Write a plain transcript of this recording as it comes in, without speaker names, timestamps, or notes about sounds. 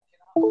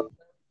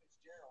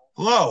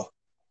Hello.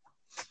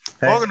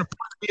 Hey, Welcome to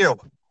View.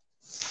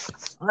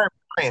 I'm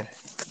Brian.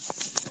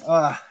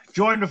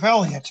 Joined with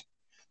Eliot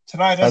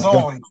tonight, as how's it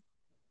going?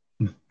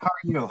 always. How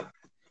are you?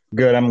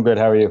 Good. I'm good.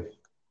 How are you?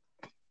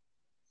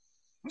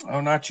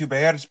 Oh, not too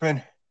bad. It's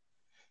been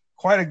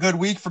quite a good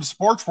week for the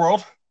sports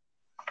world.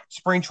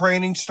 Spring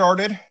training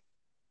started.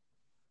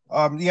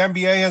 The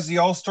NBA has the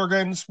All-Star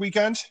game this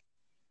weekend.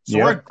 So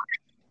Yep.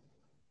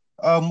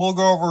 we'll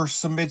go over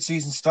some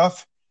mid-season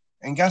stuff.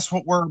 And guess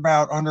what we're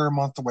about under a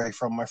month away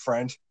from, my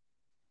friend?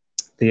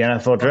 The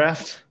NFL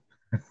draft.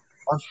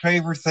 Our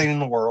favorite thing in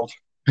the world.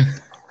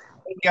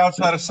 Maybe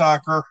outside of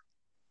soccer,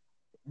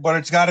 but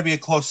it's got to be a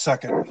close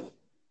second.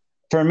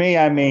 For me,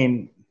 I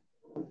mean,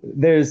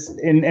 there's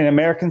in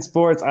American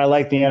sports, I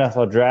like the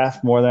NFL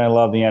draft more than I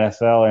love the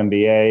NFL,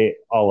 NBA,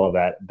 all of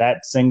that.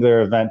 That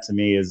singular event to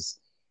me is,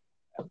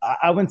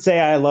 I wouldn't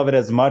say I love it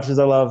as much as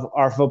I love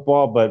our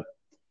football, but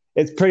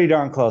it's pretty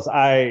darn close.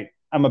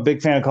 I'm a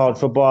big fan of college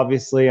football,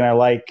 obviously, and I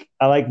like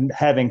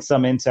having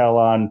some intel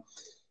on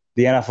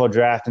the NFL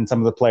draft and some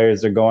of the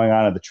players that are going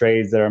on and the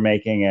trades that are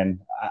making,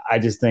 and I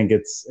just think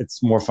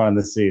it's more fun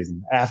this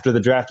season. After the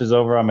draft is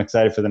over, I'm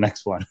excited for the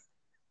next one.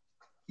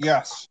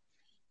 Yes.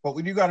 But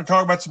we do got to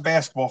talk about some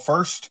basketball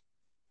first.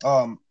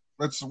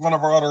 That's one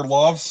of our other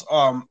loves.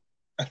 I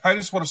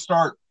just want to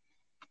start.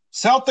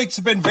 Celtics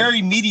have been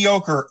very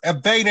mediocre,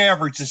 above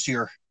average this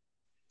year.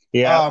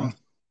 Yeah,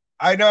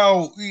 I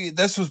know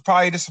this was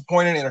probably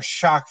disappointing and a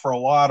shock for a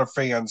lot of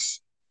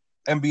fans,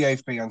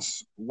 NBA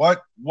fans.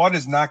 What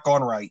has not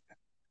gone right?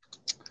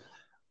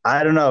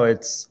 I don't know.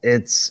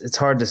 It's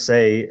hard to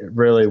say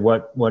really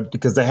what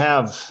because they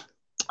have.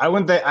 I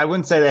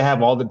wouldn't say they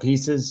have all the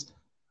pieces,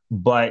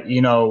 but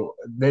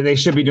they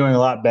should be doing a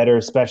lot better,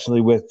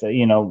 especially with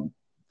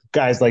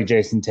guys like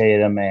Jason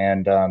Tatum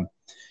and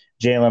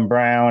Jaylen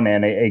Brown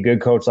and a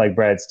good coach like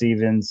Brad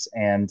Stevens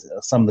and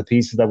some of the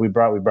pieces that we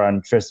brought. We brought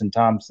in Tristan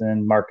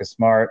Thompson, Marcus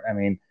Smart. I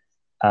mean,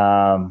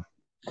 our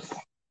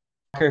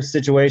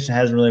situation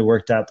hasn't really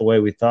worked out the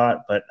way we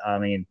thought, but I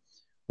mean,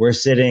 we're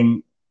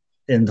sitting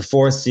in the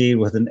fourth seed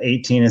with an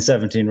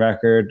 18-17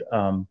 record,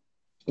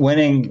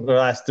 winning the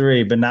last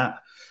three, but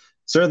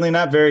certainly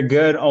not very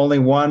good. Only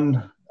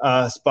one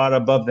spot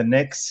above the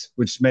Knicks,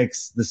 which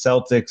makes the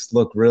Celtics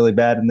look really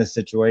bad in this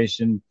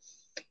situation.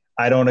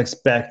 I don't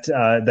expect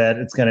that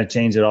it's going to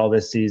change at all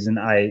this season.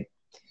 I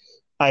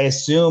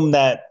assume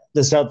that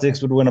the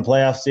Celtics would win a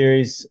playoff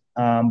series,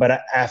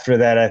 but after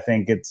that, I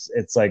think it's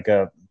like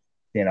a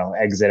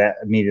exit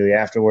immediately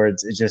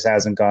afterwards. It just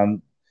hasn't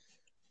gone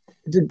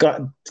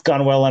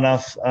well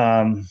enough,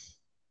 and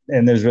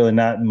there's really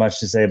not much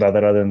to say about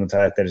that other than the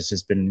fact that it's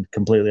just been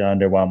completely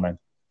underwhelming.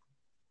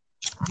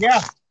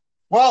 Yeah.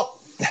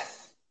 Well,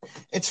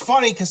 it's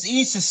funny because the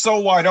East is so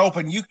wide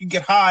open. You can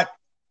get hot,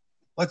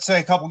 let's say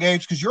a couple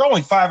games, because you're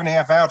only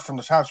 5.5 out from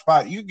the top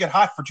spot. You can get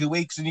hot for 2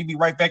 weeks and you'd be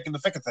right back in the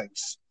thick of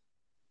things.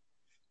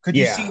 Could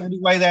you see any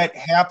way that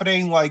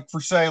happening, like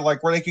for say,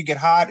 like where they could get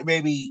hot,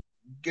 maybe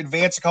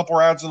advance a couple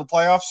rounds in the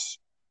playoffs?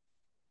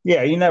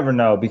 Yeah, you never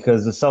know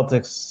because the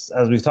Celtics,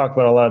 as we've talked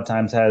about a lot of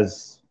times,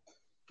 has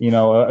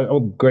a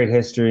great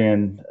history,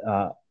 and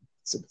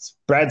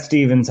Brad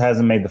Stevens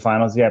hasn't made the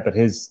finals yet, but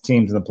his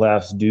teams in the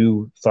playoffs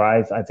do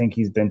thrive. I think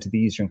he's been to the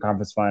Eastern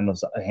Conference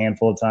Finals a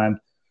handful of times,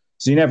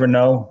 so you never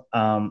know.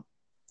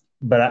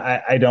 But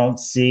I don't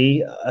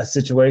see a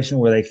situation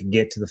where they could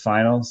get to the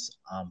finals.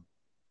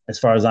 As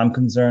far as I'm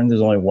concerned,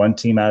 there's only one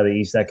team out of the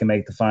East that can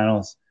make the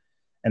finals,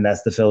 and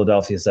that's the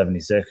Philadelphia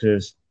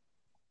 76ers.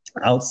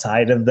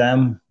 Outside of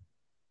them,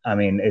 I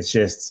mean, it's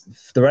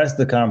just the rest of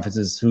the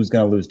conferences, who's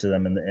going to lose to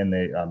them in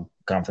the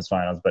conference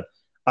finals. But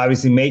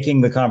obviously,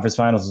 making the conference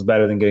finals is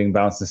better than getting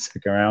bounced in the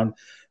second round.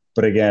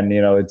 But again,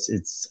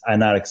 it's I'm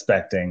not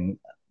expecting.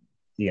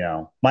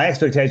 My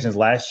expectations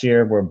last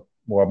year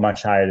were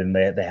much higher than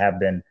they have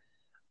been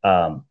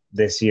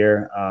this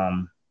year.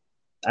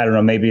 I don't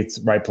know. Maybe it's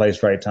right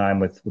place, right time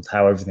with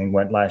how everything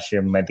went last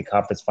year. We made the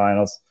conference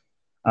finals.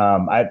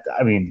 I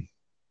mean,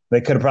 they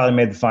could have probably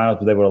made the finals,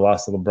 but they would have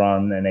lost to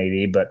LeBron and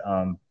AD. But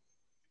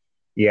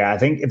yeah, I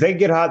think if they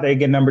get hot, they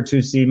get number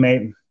 2 seed,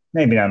 maybe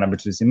not number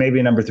 2 seed, maybe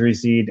a number 3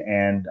 seed,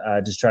 and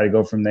just try to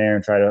go from there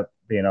and try to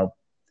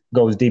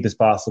go as deep as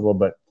possible.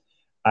 But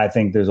I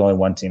think there's only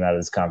one team out of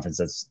this conference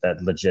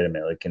that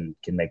legitimately can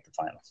make the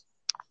finals.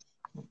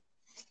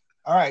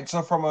 All right,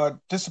 so from a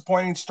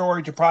disappointing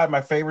story to probably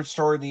my favorite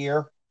story of the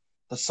year,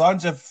 the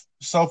Suns have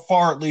so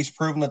far at least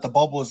proven that the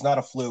bubble is not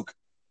a fluke.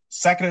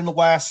 Second in the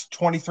West,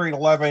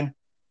 23-11.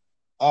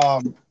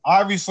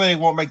 Obviously, they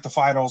won't make the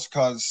finals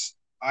because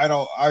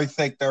I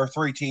think there are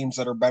 3 teams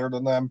that are better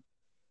than them: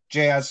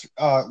 Jazz,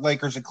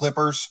 Lakers, and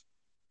Clippers.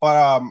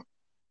 But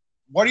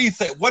what do you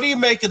think? What do you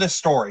make of this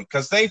story?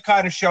 Because they've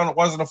kind of shown it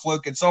wasn't a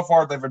fluke, and so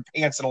far they've been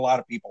pantsing a lot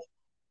of people.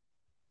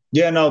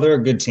 Yeah, no, they're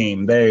a good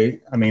team. I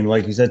mean,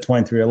 like you said,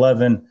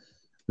 23-11.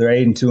 They're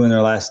 8-2 in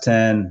their last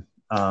 10.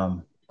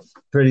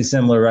 Pretty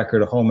similar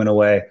record of home and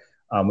away,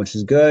 which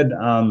is good.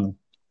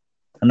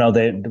 I know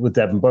with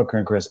Devin Booker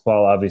and Chris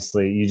Paul,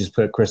 obviously, you just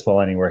put Chris Paul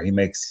anywhere, he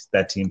makes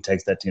that team,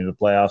 takes that team to the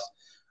playoffs.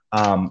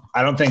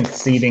 I don't think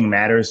seeding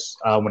matters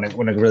when it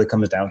really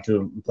comes down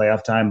to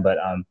playoff time, but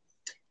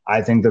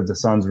I think that the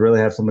Suns really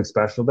have something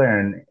special there,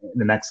 and in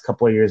the next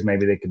couple of years,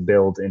 maybe they could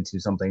build into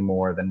something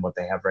more than what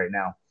they have right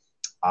now.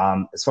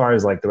 As far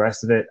as like the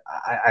rest of it,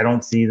 I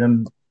don't see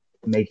them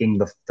making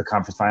the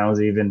conference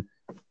finals even.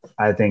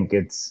 I think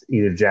it's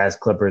either Jazz,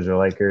 Clippers, or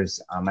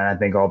Lakers, and I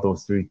think all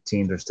those three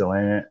teams are still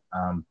in it.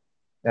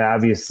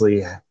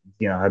 Obviously,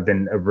 have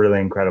been a really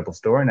incredible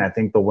story, and I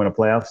think they'll win a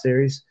playoff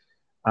series.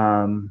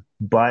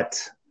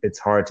 But it's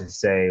hard to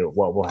say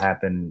what will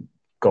happen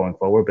going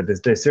forward. But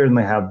they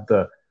certainly have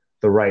the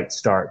right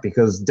start,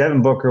 because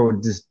Devin Booker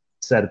just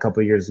said a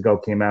couple of years ago,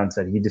 came out and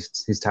said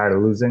he's tired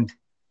of losing.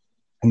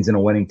 He's in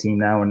a winning team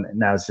now, and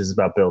now it's just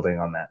about building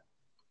on that.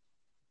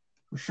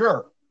 For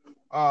sure.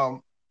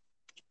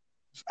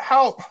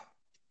 How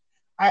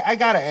I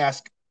gotta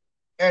ask,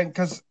 and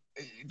because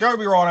don't get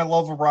me wrong, I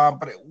love LeBron,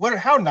 but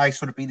how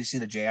nice would it be to see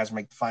the Jazz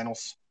make the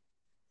finals?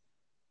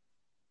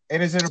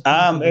 And is it it'd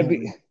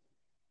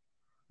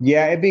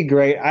be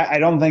great. I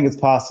don't think it's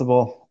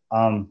possible.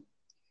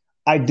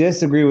 I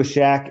disagree with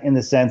Shaq in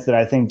the sense that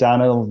I think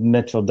Donovan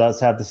Mitchell does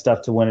have the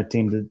stuff to win a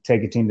team, to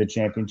take a team to the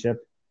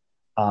championship.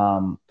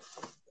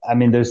 I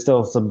mean, there's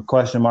still some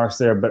question marks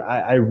there, but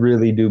I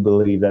really do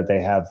believe that they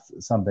have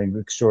something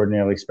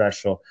extraordinarily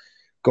special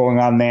going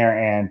on there,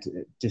 and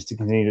just to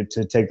continue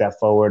to take that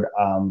forward.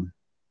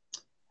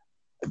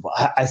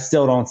 I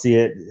still don't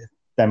see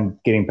them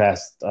getting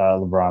past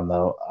LeBron,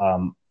 though,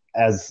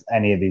 as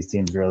any of these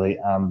teams really.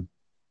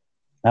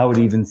 I would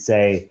even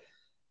say,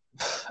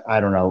 I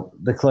don't know,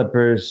 the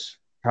Clippers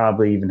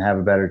probably even have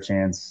a better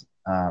chance,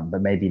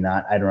 but maybe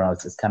not. I don't know.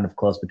 It's kind of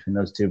close between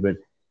those two, but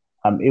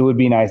it would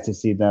be nice to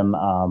see them,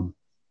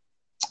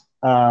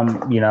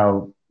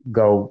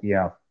 go,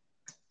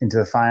 into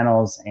the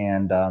finals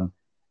and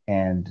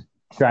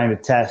trying to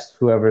test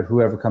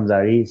whoever comes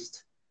out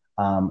east.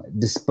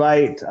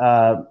 Despite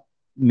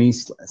me,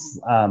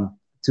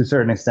 to a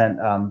certain extent,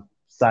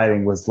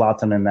 siding with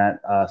Zlatan in that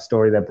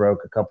story that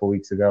broke a couple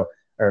weeks ago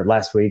or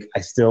last week,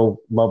 I still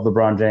love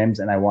LeBron James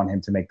and I want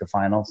him to make the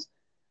finals.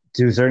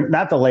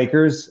 Not the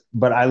Lakers,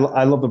 but I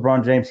love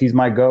LeBron James. He's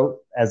my GOAT,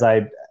 as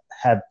I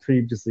have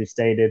previously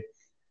stated.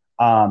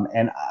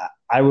 And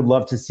I would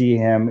love to see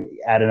him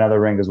add another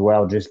ring as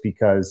well, just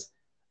because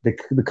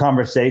the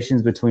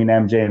conversations between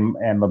MJ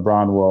and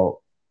LeBron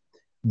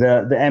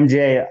the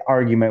MJ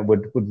argument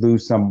would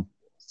lose some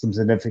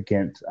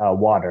significant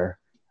water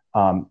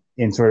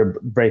in sort of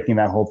breaking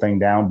that whole thing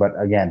down. But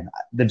again,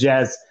 the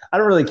Jazz, I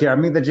don't really care. I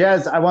mean, the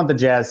Jazz, I want the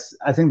Jazz.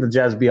 I think the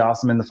Jazz would be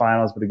awesome in the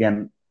finals. But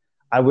again,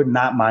 I would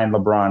not mind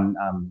LeBron,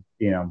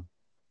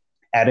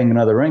 adding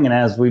another ring. And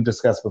as we've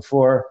discussed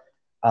before,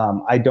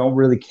 I don't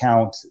really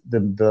count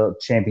the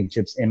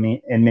championships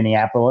in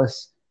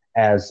Minneapolis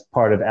as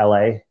part of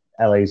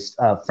LA's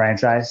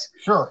franchise.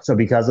 Sure. So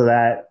because of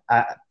that,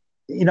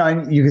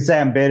 you could say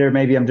I'm bitter.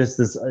 Maybe I'm just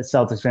this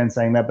Celtics fan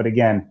saying that. But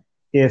again,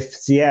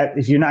 if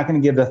you're not going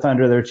to give the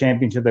Thunder their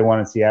championship they won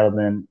in Seattle,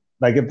 then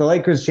like if the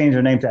Lakers change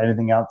their name to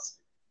anything else,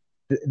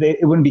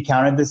 it wouldn't be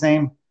counted the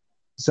same.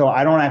 So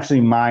I don't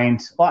actually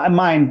mind. Well, I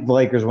mind the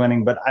Lakers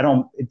winning, but I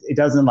don't. It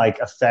doesn't like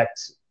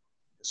affect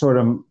sort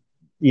of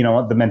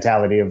the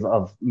mentality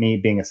of me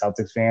being a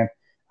Celtics fan.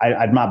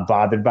 I'm not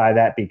bothered by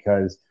that,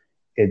 because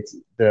it's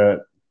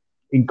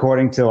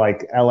according to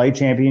like LA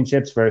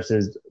championships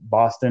versus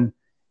Boston.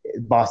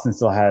 Boston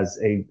still has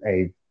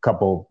a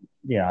couple,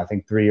 I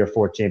think 3 or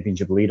 4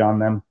 championship lead on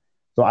them.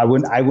 So I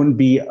wouldn't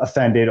be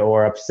offended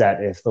or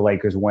upset if the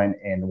Lakers went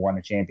and won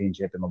a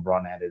championship and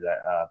LeBron added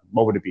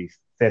what would it be,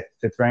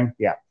 fifth ring?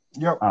 Yeah.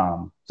 Yep.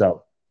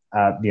 So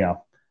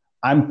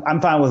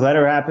I'm fine with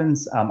whatever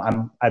happens.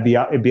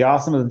 It'd be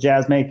awesome if the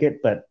Jazz make it,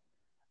 but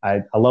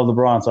I love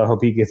LeBron, so I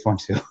hope he gets one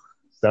too.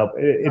 So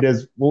it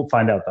is. We'll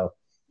find out though.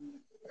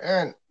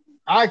 And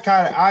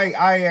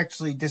I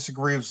actually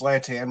disagree with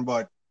Zlatan,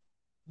 but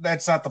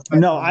that's not the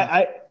point. No,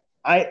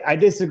 I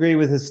disagree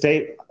with his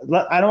state.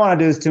 I don't want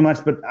to do this too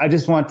much, but I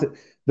just want to.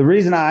 The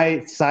reason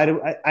I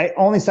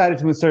only sided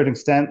to a certain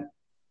extent.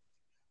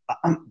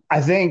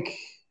 I think,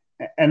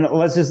 and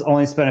let's just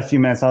only spend a few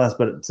minutes on this,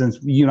 but since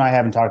you and I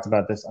haven't talked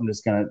about this, I'm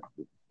just going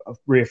to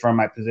reaffirm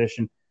my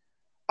position.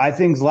 I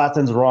think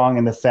Zlatan's wrong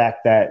in the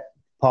fact that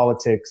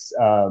politics,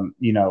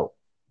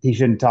 he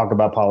shouldn't talk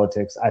about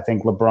politics. I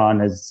think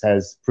LeBron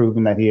has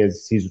proven that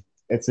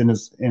it's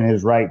in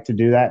his right to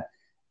do that.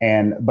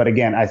 But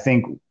again, I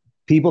think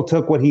people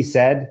took what he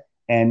said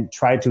and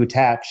tried to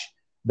attach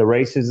the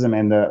racism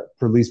and the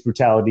police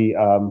brutality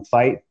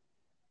fight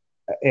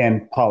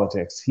and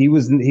politics.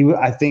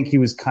 I think he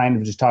was kind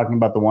of just talking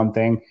about the one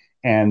thing,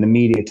 and the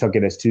media took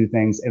it as two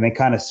things, and they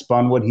kind of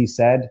spun what he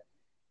said.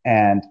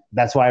 And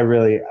that's why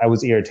I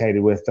was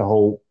irritated with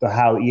how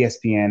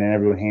ESPN and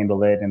everyone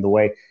handled it, and the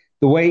way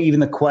even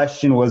the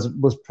question was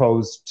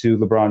posed to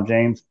LeBron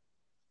James.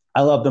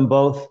 I love them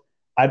both.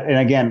 And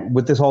again,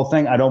 with this whole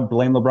thing, I don't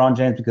blame LeBron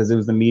James, because it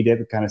was the media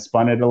that kind of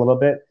spun it a little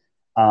bit.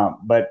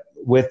 But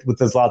with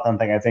the Zlatan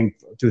thing, I think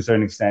to a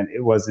certain extent,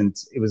 it was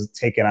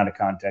taken out of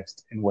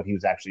context in what he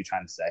was actually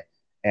trying to say.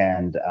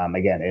 And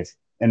again,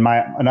 And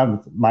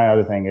my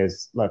other thing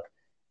is, look,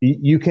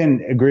 you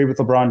can agree with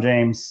LeBron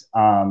James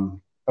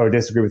or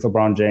disagree with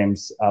LeBron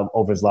James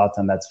over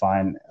Zlatan. That's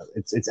fine.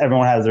 It's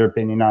everyone has their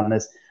opinion on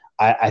this.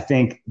 I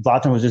think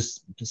Zlatan was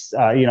just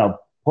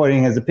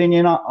putting his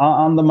opinion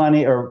on the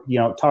money, or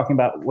talking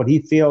about what he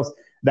feels.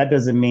 That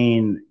doesn't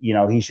mean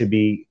he should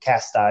be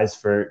chastised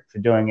for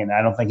doing it. And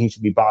I don't think he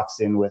should be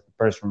boxed in with the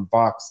person from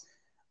Fox.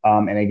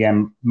 And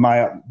again,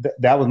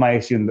 that was my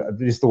issue,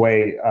 just the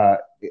way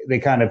they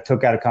kind of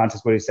took out of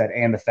context what he said,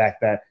 and the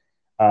fact that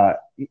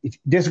if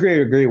disagree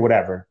or agree,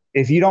 whatever.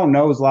 If you don't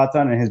know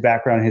Zlatan and his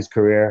background and his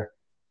career,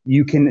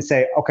 you can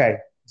say, okay,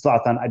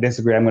 Zlatan, I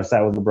disagree. I'm going to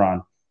side with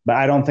LeBron. But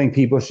I don't think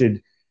people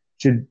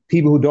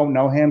people who don't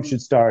know him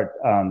should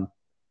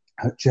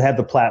have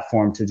the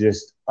platform to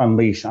just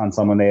unleash on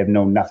someone they have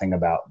known nothing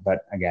about. But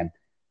again,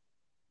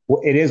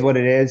 it is what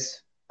it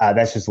is.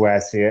 That's just the way I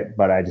see it.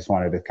 But I just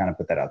wanted to kind of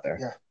put that out there.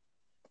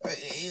 Yeah.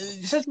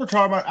 Since we're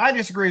talking about, I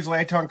disagree with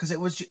Zlatan because it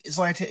was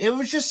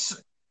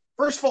just,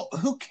 first of all,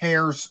 who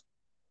cares?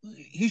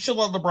 He should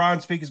let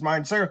LeBron speak his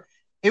mind. So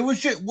it was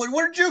just, what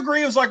did you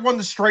agree? It was like one of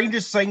the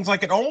strangest things.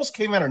 Like it almost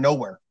came out of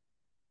nowhere.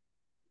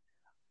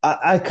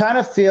 I kind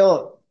of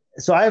feel,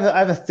 so I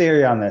have a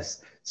theory on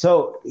this.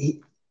 So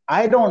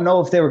I don't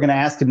know if they were going to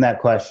ask him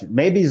that question.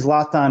 Maybe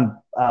Zlatan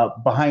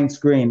behind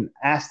screen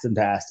asked him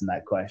to ask him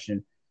that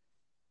question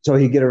so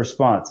he'd get a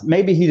response.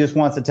 Maybe he just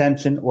wants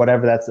attention,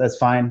 whatever, that's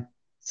fine.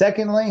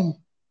 Secondly,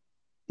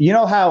 you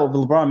know how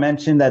LeBron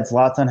mentioned that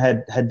Zlatan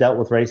had dealt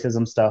with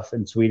racism stuff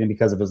in Sweden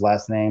because of his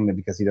last name and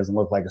because he doesn't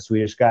look like a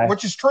Swedish guy?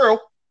 Which is true.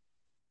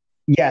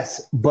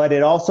 Yes, but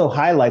it also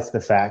highlights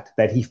the fact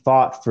that he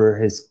fought for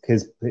his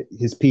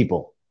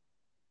people.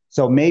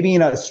 So maybe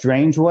in a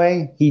strange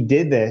way, he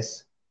did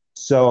this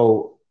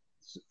so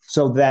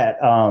that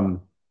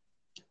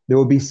there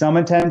will be some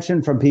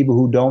attention from people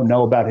who don't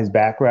know about his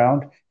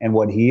background and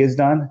what he has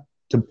done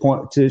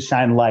to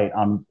shine light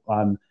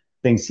on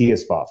things he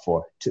has fought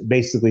for,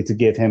 basically to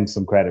give him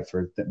some credit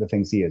for the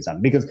things he has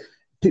done. Because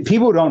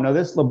people who don't know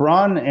this,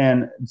 LeBron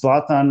and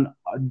Zlatan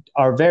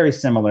are very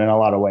similar in a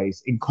lot of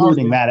ways,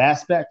 including that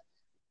aspect.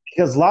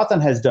 Because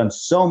Zlatan has done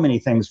so many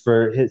things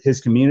for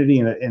his community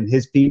and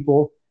his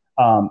people,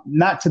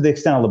 not to the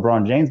extent of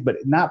LeBron James, but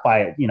not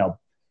by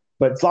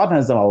But Zlatan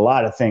has done a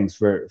lot of things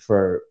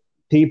for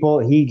people.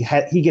 He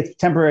gets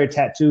temporary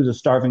tattoos of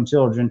starving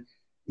children.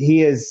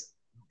 He is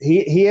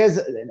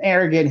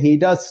arrogant. He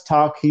does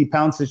talk. He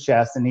pounds his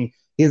chest, and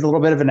he's a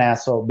little bit of an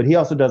asshole. But he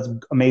also does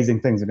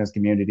amazing things in his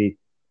community.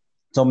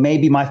 So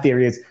maybe my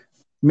theory is,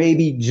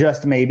 maybe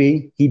just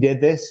maybe he did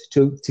this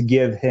to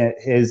give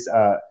his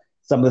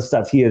some of the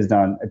stuff he has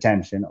done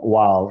attention,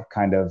 while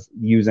kind of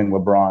using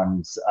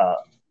LeBron's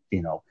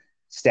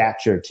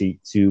stature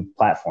to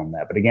platform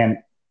that. But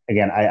again,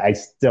 I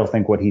still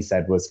think what he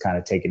said was kind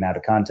of taken out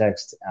of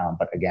context.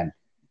 But again,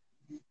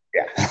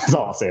 yeah, that's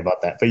all I'll say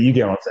about that. But you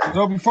get what I'm saying.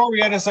 So before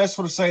we end this, I just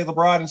want to say,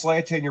 LeBron and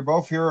Zlatan, you're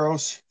both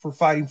heroes for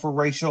fighting for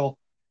racial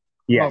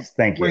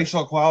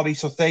equality.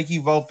 So thank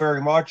you both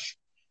very much.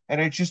 And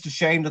it's just a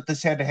shame that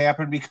this had to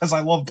happen because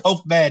I love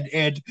both men,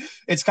 and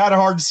it's kind of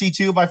hard to see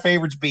two of my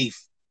favorites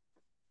beef.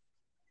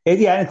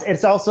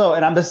 It's also,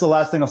 and this is the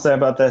last thing I'll say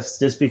about this,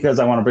 just because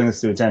I want to bring this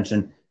to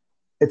attention.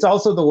 It's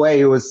also the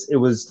way it was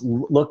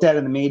looked at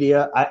in the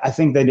media. I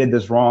think they did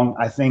this wrong.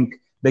 I think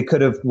they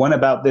could have went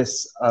about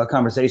this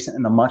conversation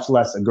in a much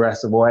less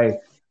aggressive way.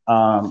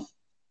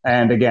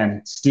 And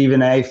again,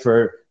 Stephen A.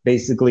 for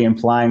basically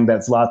implying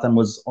that Zlatan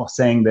was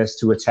saying this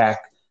to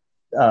attack,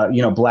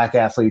 black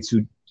athletes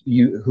who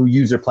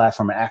use their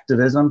platform for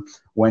activism,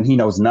 when he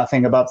knows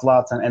nothing about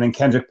Zlatan. And then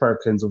Kendrick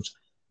Perkins,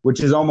 which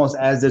is almost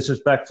as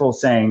disrespectful,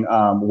 saying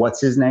what's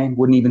his name,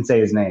 wouldn't even say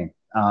his name.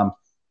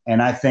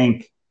 And I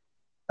think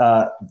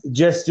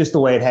just the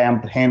way it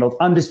handled,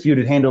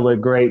 Undisputed handled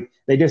it great.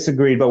 They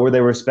disagreed, but were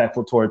they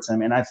respectful towards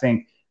him? And I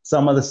think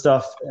some of the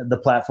stuff, the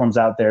platforms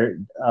out there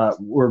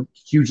were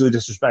hugely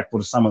disrespectful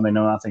to someone they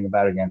know nothing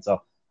about again.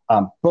 So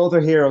both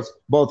are heroes.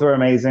 Both are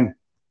amazing.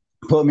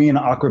 Put me in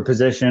an awkward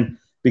position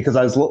because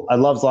I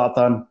love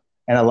Zlatan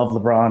and I love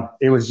LeBron.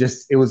 It was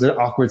an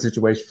awkward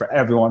situation for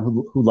everyone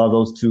who loved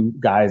those two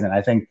guys. And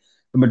I think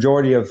the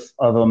majority of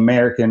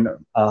American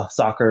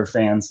soccer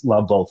fans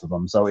love both of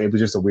them. So it was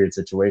just a weird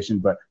situation.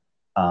 But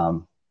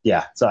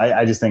so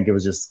I just think it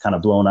was just kind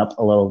of blown up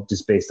a little,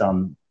 just based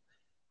on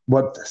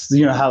what,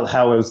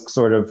 how it was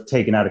sort of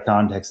taken out of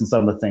context and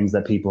some of the things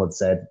that people had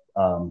said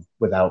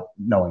without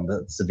knowing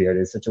the severity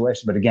of the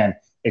situation. But again,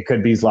 it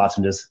could be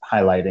Zlatan just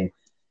highlighting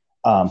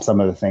some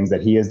of the things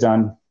that he has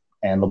done.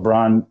 And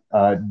LeBron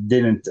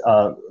didn't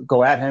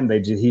go at him.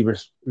 He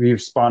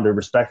responded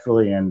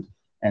respectfully and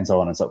so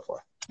on and so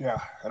forth.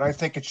 Yeah, and I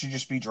think it should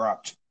just be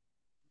dropped.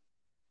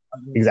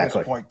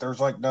 Exactly. At this point, there's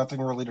like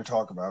nothing really to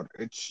talk about.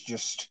 It's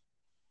just,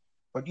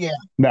 but yeah.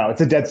 No,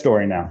 it's a dead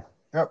story now.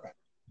 Yep.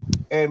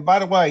 And by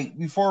the way,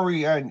 before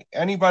we end,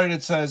 anybody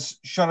that says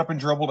shut up and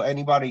dribble to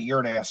anybody,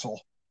 you're an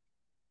asshole.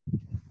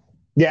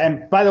 Yeah,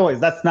 and by the way,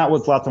 that's not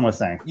what Zlatan was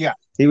saying. Yeah.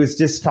 He was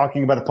just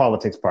talking about the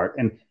politics part.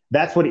 And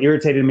that's what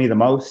irritated me the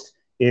most,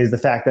 is the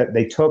fact that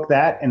they took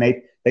that and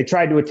they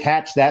tried to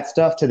attach that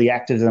stuff to the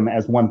activism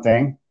as one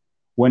thing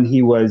when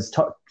he was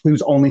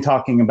only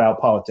talking about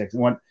politics.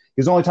 And when he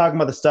was only talking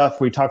about the stuff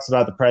where he talks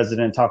about the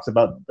president, talks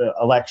about the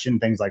election,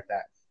 things like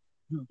that.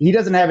 He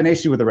doesn't have an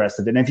issue with the rest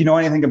of it. And if you know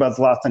anything about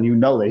Zlatan, you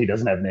know that he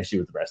doesn't have an issue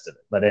with the rest of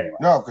it. But anyway,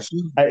 no, because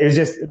it was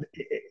just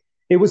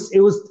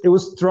it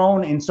was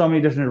thrown in so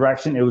many different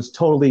directions. It was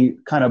totally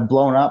kind of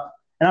blown up.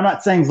 And I'm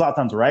not saying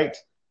Zlatan's right,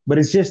 but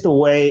it's just the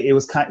way it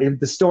was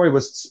the story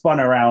was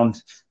spun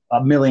around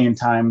a million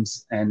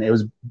times, and it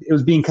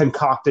was being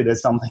concocted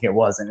as something it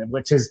wasn't,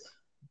 which is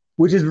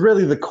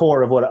really the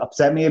core of what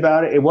upset me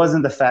about it. It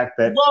wasn't the fact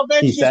that he said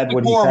what he said. That's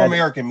the core of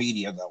American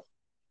media, though.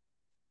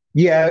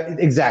 Yeah,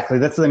 exactly.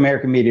 That's the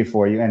American media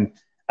for you. And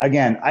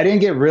again, I didn't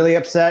get really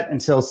upset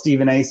until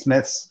Stephen A.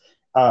 Smith's,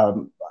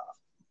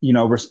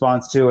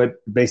 response to it,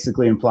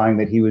 basically implying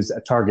that he was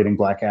targeting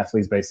black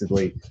athletes,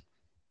 basically,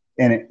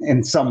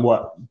 and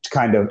somewhat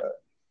kind of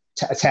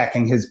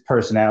attacking his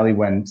personality.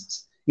 When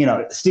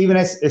if Stephen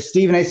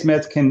A.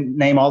 Smith can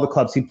name all the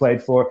clubs he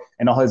played for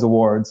and all his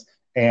awards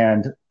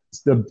and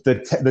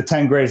the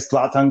 10 greatest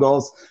Zlatan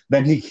goals,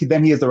 then he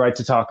has the right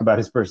to talk about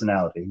his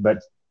personality. But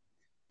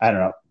I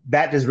don't know.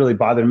 That just really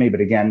bothered me.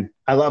 But again,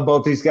 I love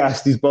both these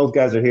guys. Both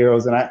guys are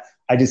heroes, and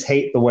I just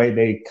hate the way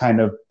they kind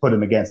of put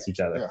them against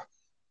each other. Yeah.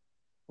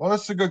 Well,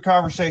 that's a good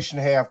conversation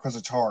to have because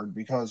it's hard.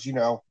 Because me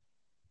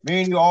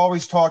and you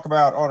always talk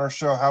about on our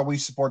show how we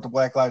support the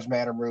Black Lives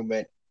Matter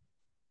movement,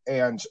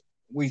 and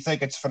we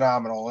think it's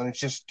phenomenal. And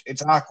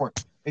it's awkward.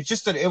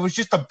 It was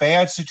just a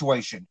bad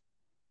situation.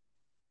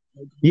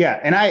 Yeah,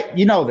 and I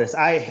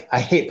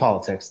hate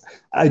politics.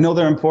 I know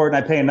they're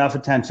important. I pay enough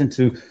attention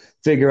to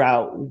figure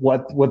out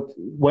what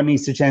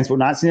needs to change, what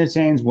not needs to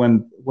change.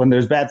 When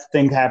there's bad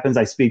thing happens,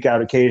 I speak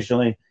out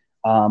occasionally.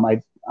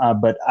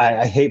 But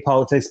I hate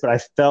politics. But I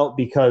felt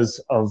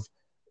because of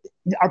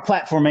our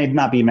platform may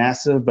not be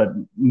massive, but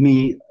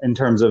me in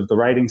terms of the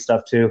writing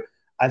stuff too,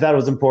 I thought it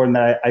was important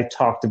that I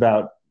talked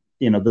about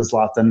the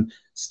Zlatan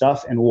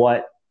stuff and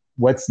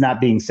what's not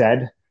being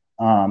said.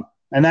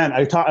 And then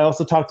I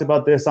also talked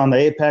about this on the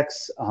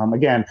Apex.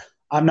 Again,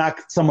 I'm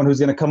not someone who's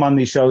going to come on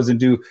these shows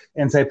and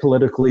say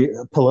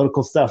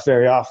political stuff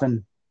very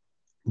often.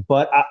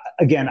 But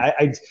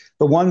I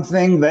the one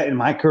thing that in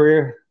my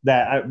career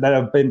that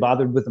I've been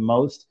bothered with the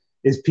most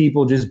is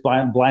people just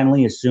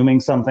blindly assuming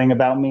something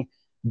about me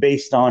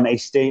based on a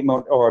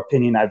statement or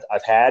opinion I've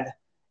had.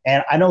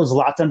 And I know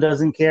Zlatan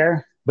doesn't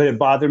care, but it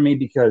bothered me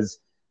because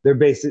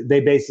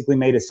they basically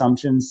made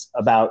assumptions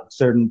about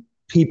certain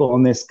people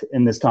in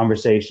this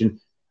conversation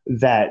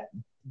that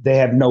they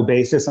have no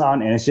basis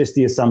on, and it's just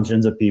the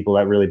assumptions of people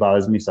that really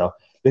bothers me. So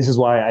this is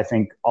why I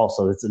think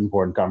also it's an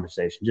important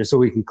conversation, just so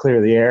we can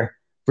clear the air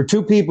for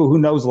two people who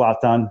know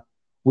Zlatan.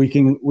 We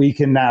can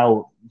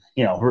now,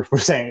 we're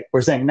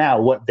saying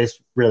now what this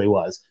really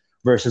was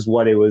versus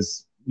what it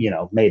was,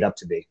 made up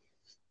to be.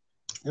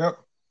 Yep.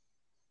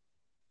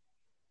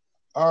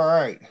 All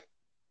right.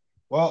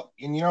 Well,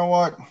 and you know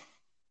what?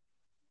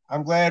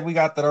 I'm glad we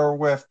got that over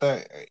with.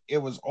 It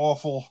was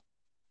awful.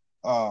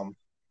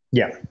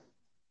 Yeah.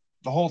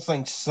 The whole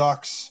thing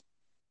sucks.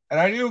 And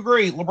I do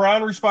agree.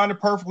 LeBron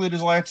responded perfectly to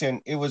Zlatan.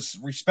 It was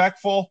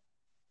respectful,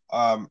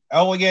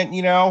 elegant,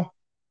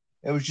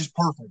 It was just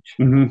perfect.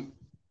 Mm-hmm.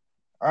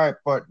 All right,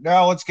 but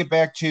now let's get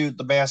back to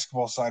the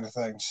basketball side of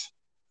things.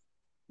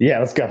 Yeah,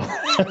 let's go.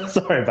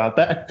 Sorry about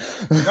that.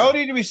 No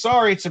need to be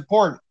sorry. It's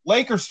important.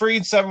 Lakers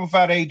 3-7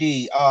 without AD.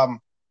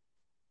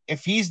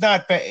 If he's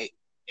not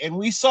and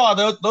we saw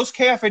those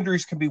calf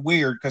injuries can be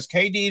weird because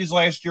KD's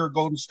last year at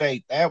Golden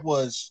State,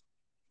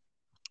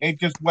 it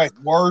just went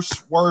worse,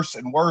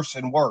 and worse,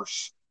 and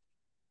worse.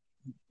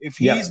 If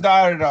he's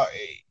not at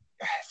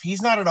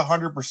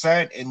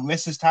 100% and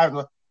misses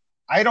time,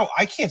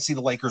 I can't see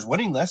the Lakers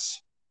winning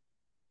this.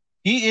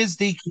 He is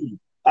the key.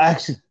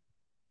 Actually,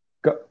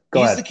 go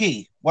He's ahead. the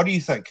key. What do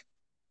you think?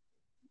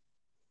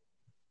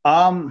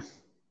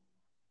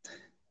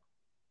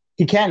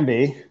 He can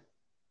be.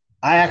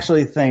 I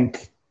actually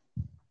think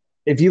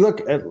if you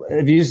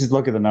just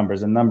look at the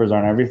numbers, and numbers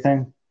aren't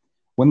everything.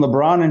 When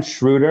LeBron and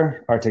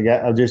Schroeder are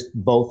together, just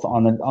both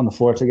on the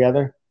floor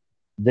together,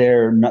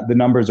 the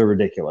numbers are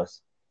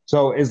ridiculous.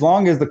 So as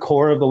long as the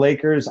core of the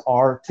Lakers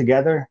are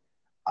together,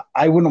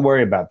 I wouldn't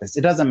worry about this.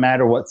 It doesn't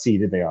matter what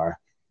seeded they are.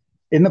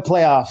 In the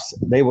playoffs,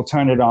 they will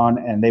turn it on,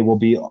 and they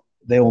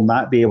will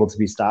not be able to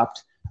be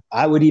stopped.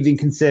 I would even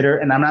consider,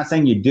 and I'm not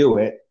saying you do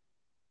it,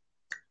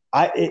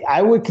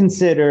 I would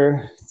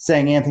consider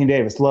saying, Anthony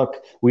Davis, look,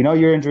 we know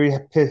your injury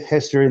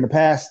history in the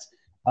past.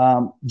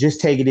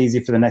 Just take it easy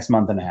for the next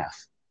month and a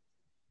half.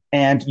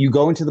 And you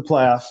go into the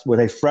playoffs with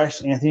a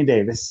fresh Anthony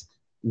Davis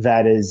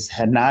that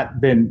had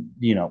not been,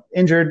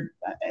 injured.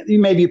 You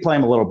maybe play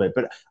him a little bit,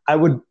 but I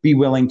would be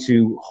willing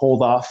to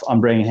hold off on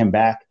bringing him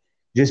back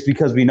just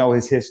because we know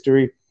his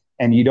history,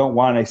 and you don't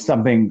want a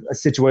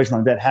situation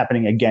like that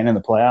happening again in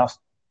the playoffs.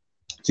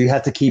 So you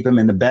have to keep him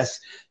in the best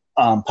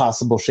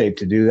possible shape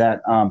to do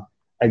that.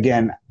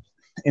 Again,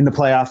 in the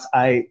playoffs,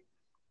 I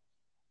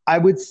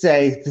would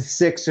say the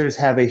Sixers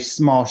have a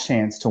small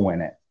chance to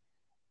win it.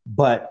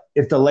 But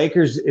if the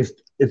Lakers, if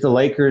if the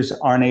Lakers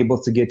aren't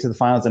able to get to the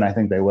finals, and I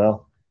think they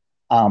will,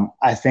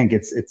 I think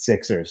it's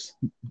Sixers,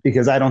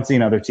 because I don't see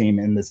another team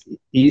in this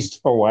East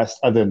or West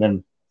other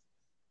than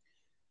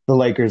the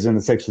Lakers and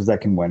the Sixers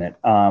that can win it.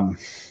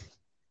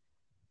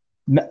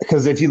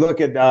 Because if you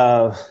look at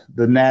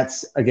the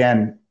Nets,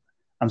 again,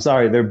 I'm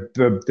sorry,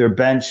 their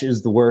bench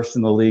is the worst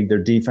in the league.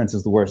 Their defense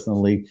is the worst in the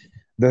league.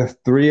 The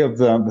three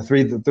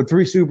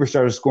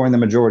superstars scoring the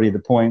majority of the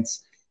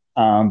points.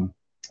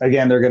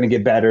 Again, they're going to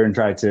get better and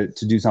try to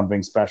do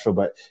something special.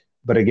 But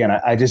again,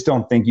 I just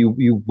don't think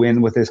you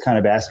win with this kind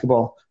of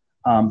basketball.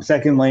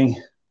 Secondly,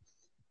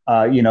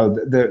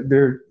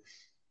 the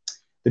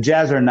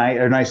Jazz are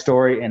a nice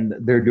story, and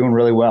they're doing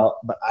really well.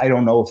 But I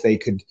don't know if they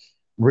could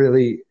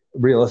really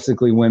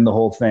realistically win the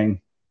whole thing.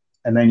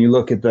 And then you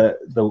look at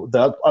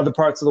the other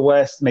parts of the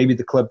West, maybe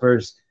the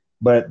Clippers,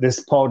 but this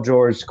Paul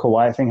George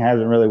Kawhi thing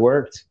hasn't really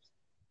worked.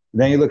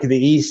 Then you look at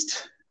the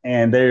East,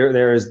 and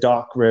there is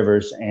Doc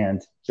Rivers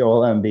and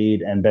Joel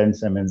Embiid and Ben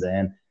Simmons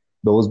and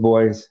those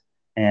boys.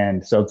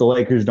 And so if the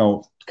Lakers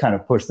don't kind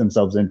of push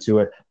themselves into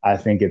it, I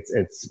think it's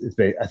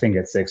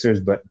Sixers.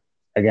 But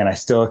again, I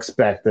still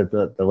expect that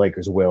the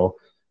Lakers will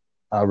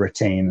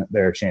retain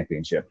their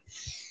championship.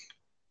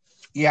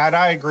 Yeah, and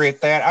I agree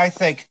with that. I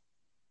think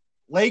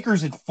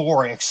Lakers in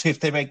 4X if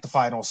they make the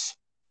finals.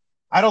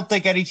 I don't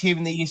think any team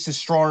in the East is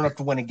strong enough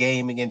to win a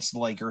game against the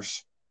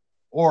Lakers.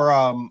 Or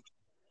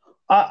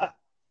I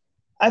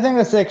think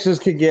the Sixers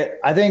could get.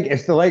 I think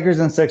if the Lakers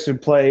and Sixers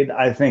played,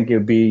 I think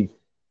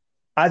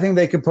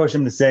they could push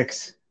them to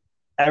 6.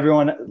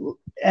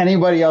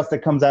 Anybody else that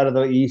comes out of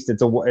the East,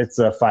 it's a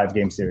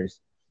 5-game series.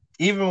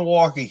 Even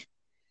Milwaukee.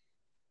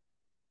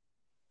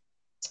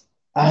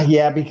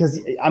 Yeah, because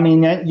I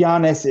mean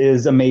Giannis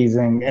is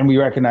amazing, and we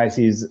recognize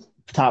he's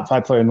top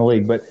 5 player in the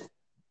league, but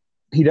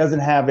he doesn't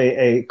have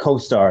a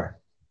co-star,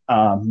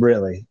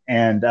 really,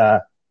 and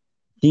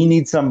he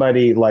needs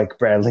somebody like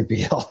Bradley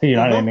Beal. You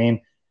know what I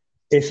mean?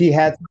 If he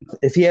had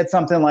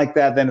something like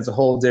that, then it's a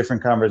whole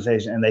different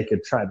conversation, and they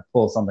could try to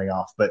pull something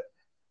off.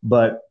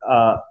 But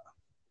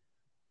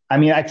I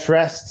mean, I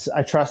trust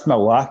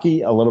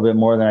Milwaukee a little bit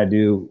more than I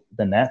do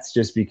the Nets,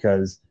 just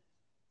because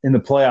in the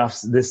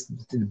playoffs, this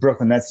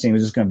Brooklyn Nets team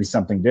is just going to be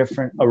something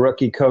different. A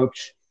rookie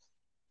coach,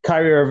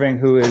 Kyrie Irving,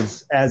 who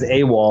is as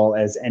AWOL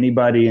as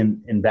anybody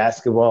in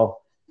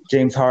basketball.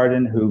 James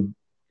Harden, who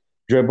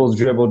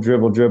dribbles.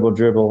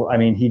 I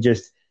mean,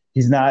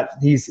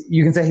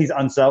 you can say he's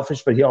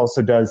unselfish, but he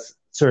also does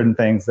certain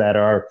things that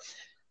are,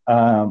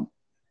 and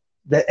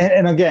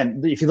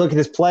again, if you look at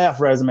his playoff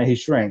resume, he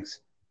shrinks.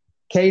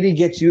 KD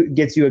gets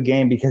you a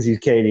game because he's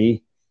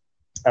KD.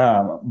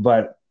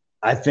 But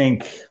I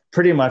think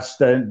pretty much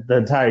the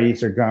entire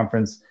Eastern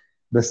Conference,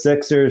 the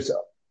Sixers,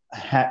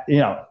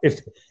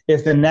 if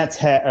the Nets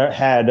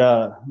had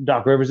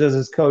Doc Rivers as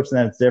his coach,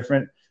 then it's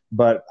different.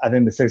 But I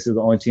think the Sixers are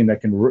the only team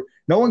that can.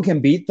 No one can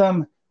beat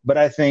them, but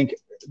I think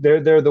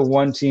they're the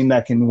one team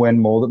that can win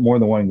more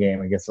than one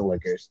game against the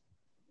Lakers.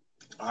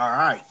 All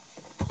right.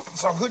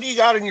 So who do you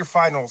got in your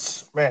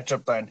finals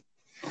matchup then?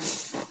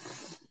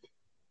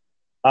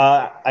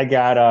 I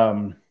got.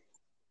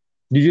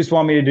 Do you just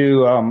want me to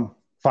do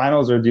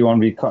finals, or do you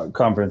want to be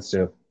conference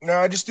too?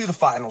 No, just do the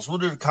finals. We'll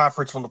do the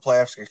conference when the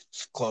playoffs get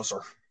closer.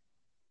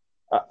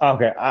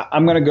 Okay,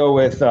 I'm going to go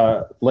with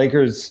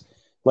Lakers,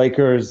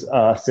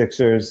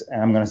 Sixers,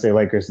 and I'm going to say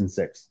Lakers in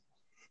 6.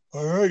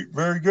 All right,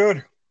 very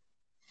good.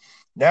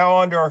 Now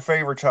on to our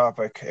favorite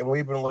topic, and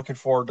we've been looking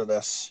forward to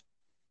this,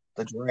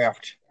 the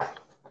draft.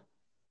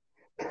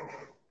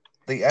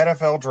 The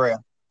NFL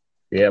draft.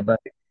 Yeah,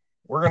 but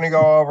we're going to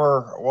go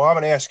over, well, I'm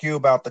going to ask you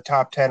about the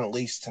top 10 at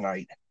least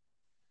tonight.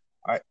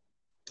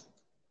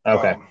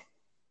 Okay.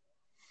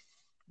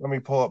 Let me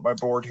pull up my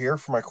board here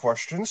for my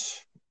questions.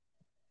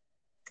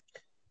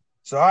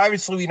 So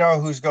obviously we know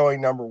who's going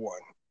number 1.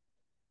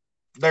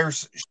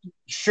 There's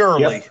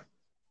surely,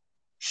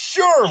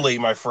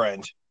 my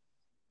friend,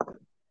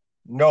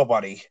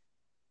 nobody.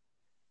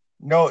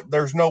 No,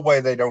 there's no way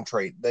they don't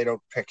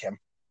pick him.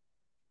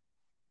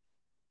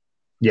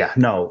 Yeah,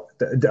 no.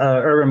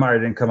 Urban Meyer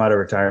didn't come out of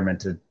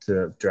retirement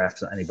to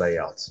draft anybody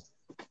else.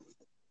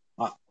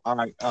 All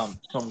right.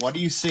 So what do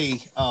you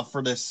see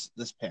for this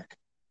pick?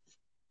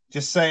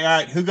 Just say, all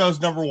right, who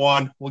goes number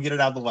 1? We'll get it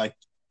out of the way.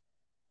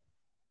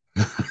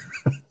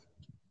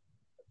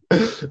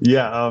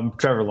 Yeah,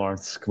 Trevor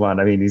Lawrence. Come on.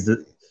 I mean,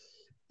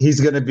 he's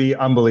going to be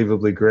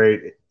unbelievably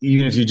great.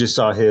 Even if you just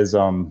saw his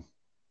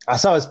I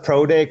saw his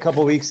pro day a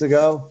couple weeks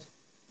ago,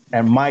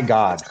 and my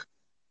God,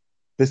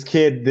 this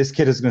kid is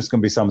just going to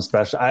be something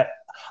special.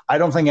 I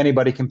don't think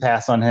anybody can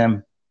pass on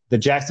him. The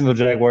Jacksonville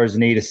Jaguars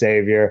need a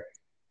savior.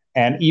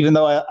 And even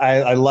though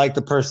I like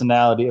the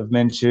personality of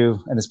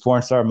Minshew and his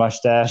porn star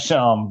mustache,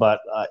 but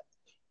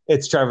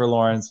it's Trevor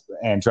Lawrence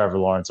and Trevor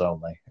Lawrence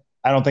only.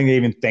 I don't think they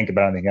even think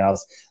about anything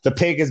else. The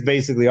pick is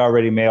basically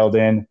already mailed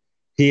in.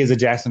 He is a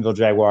Jacksonville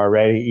Jaguar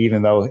already,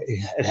 even though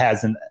it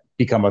hasn't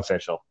become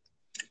official.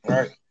 All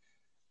right.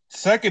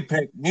 Second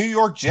pick, New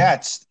York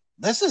Jets.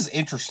 This is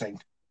interesting.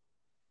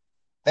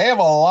 They have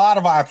a lot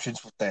of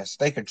options with this.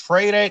 They could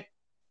trade it.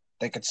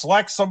 They could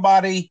select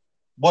somebody.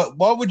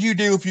 What would you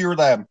do if you were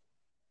them?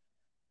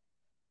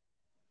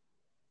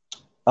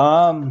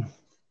 Um,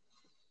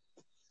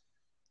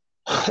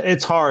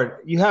 it's hard.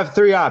 You have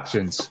three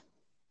options.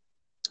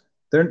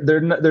 They're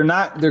going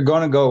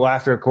to go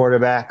after a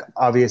quarterback,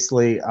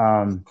 obviously,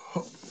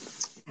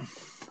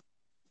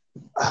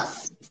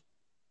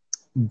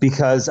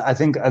 because I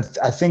think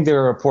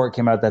their report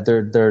came out that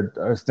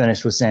they're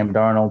finished with Sam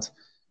Darnold.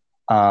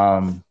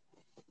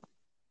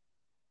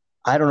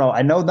 I don't know.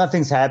 I know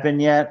nothing's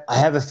happened yet. I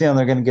have a feeling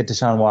they're going to get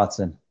Deshaun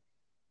Watson.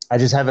 I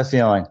just have a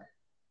feeling,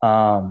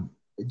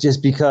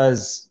 just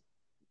because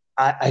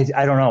I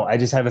don't know. I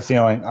just have a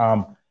feeling.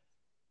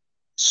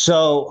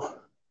 So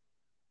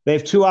they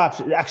have two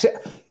options. Actually,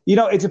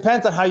 it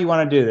depends on how you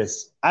want to do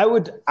this. I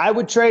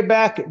would trade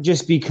back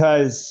just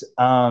because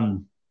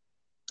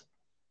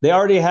they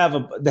already have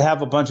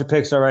a bunch of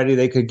picks already.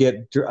 They could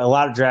get a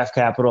lot of draft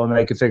capital and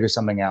they could figure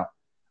something out.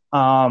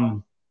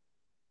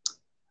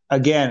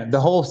 Again, the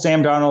whole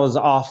Sam Darnold is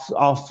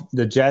off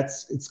the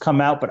Jets. It's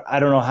come out, but I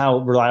don't know how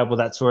reliable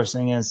that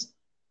sourcing is.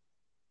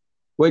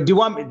 Wait,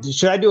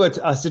 should I do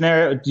a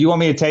scenario? Do you want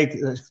me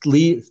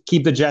to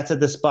keep the Jets at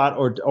this spot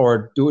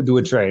or do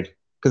a trade?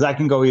 Because I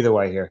can go either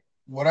way here.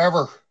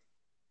 Whatever.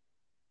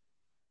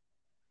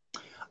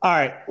 All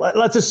right,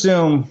 let's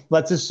assume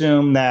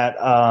that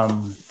I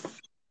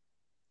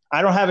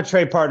don't have a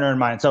trade partner in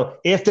mind. So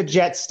if the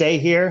Jets stay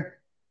here,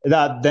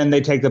 then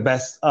they take the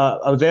best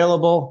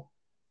available,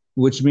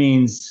 which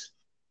means,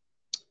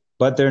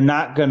 but they're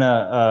not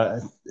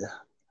gonna.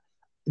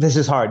 This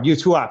is hard. You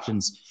have two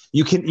options.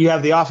 You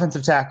have the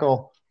offensive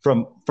tackle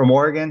from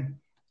Oregon,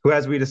 who,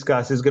 as we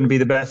discussed, is going to be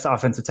the best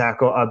offensive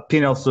tackle.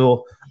 Penei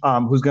Sewell,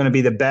 who's going to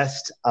be the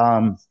best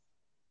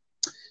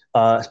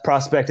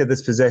prospect at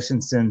this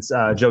position since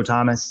Joe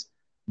Thomas.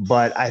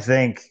 But I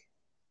think,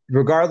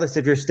 regardless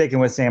if you're sticking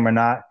with Sam or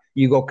not,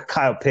 you go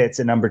Kyle Pitts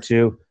at number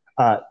 2.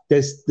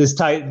 This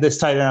tight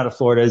end out of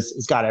Florida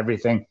has got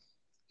everything.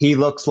 He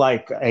looks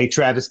like a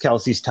Travis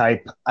Kelce's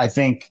type. I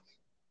think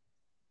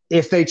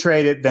if they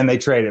trade it, then they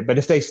trade it. But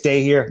if they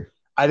stay here,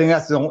 I think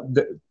that's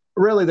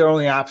really their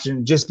only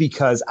option, just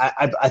because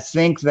I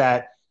think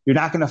that you're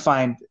not going to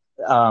find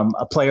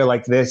a player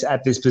like this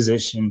at this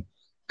position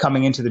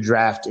coming into the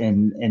draft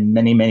in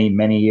many, many,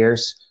 many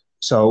years.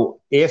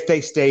 So if they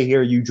stay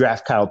here, you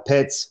draft Kyle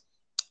Pitts.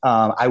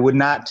 I would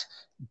not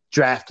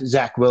draft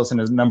Zach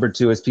Wilson as number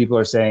 2, as people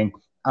are saying.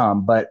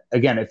 But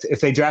again, if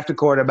they draft a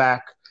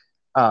quarterback,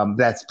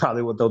 that's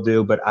probably what they'll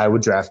do. But I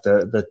would draft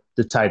the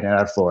tight end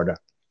out of Florida.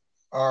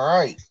 All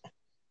right.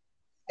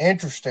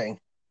 Interesting.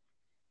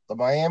 The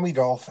Miami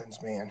Dolphins,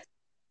 man.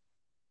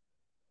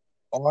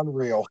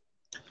 Unreal.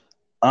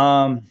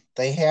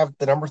 They have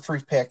the number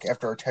 3 pick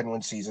after a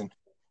 10-win season.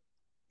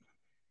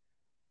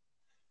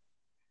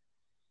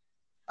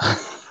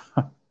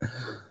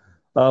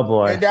 Oh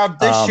boy! And now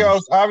this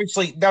shows,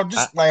 obviously. Now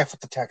just laugh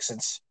at the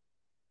Texans.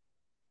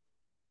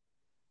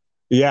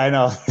 Yeah, I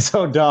know.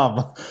 So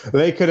dumb.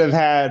 They could have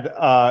had,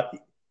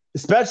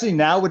 especially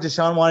now with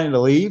Deshaun wanting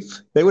to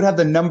leave, they would have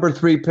the number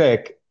 3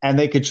 pick, and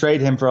they could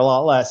trade him for a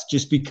lot less,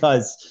 just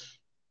because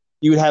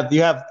you have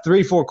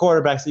 3-4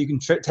 quarterbacks that you can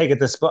take at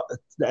this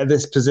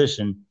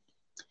position,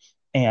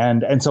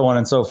 and so on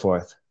and so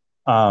forth.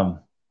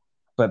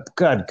 But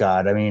good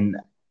God, I mean,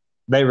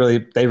 they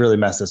really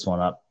messed this one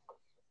up.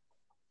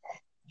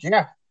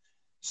 Yeah.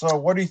 So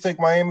what do you think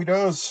Miami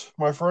does,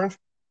 my friend?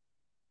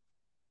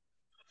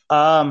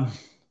 I'm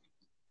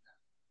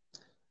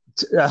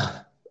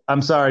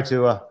sorry,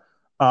 Tua.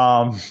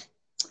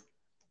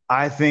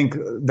 I think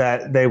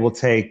that they will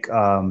take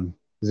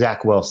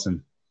Zach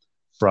Wilson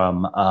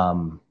from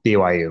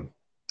BYU.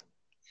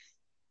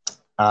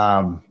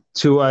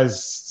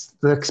 Tua's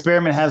the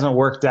experiment hasn't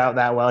worked out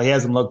that well. He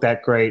hasn't looked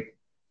that great,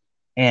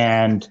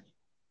 and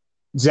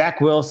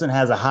Zach Wilson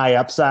has a high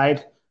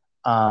upside.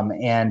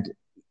 And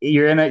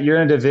you're in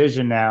a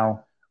division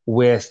now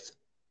with,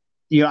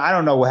 I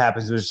don't know what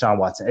happens with Deshaun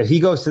Watson. If he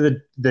goes to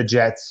the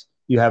Jets,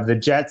 you have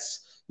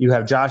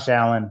Josh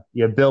Allen,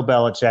 you have Bill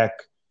Belichick,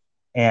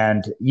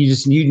 and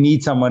you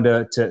need someone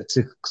to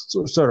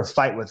sort of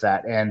fight with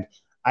that. And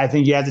I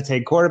think you have to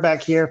take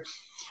quarterback here.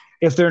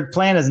 If their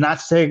plan is not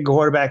to take a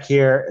quarterback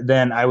here,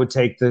 then I would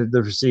take the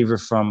receiver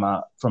from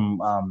what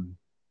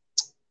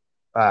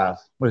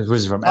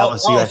is it, from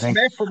LSU, I think.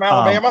 Smith from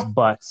Alabama?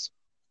 But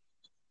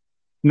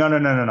no.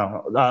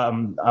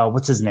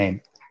 What's his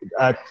name?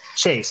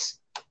 Chase.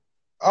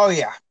 Oh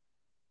yeah.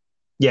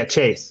 Yeah,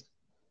 Chase.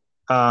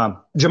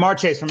 Jamar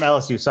Chase from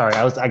LSU. Sorry,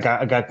 I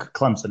got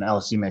Clemson and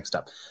LSU mixed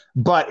up.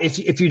 But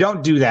if you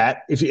don't do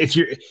that, if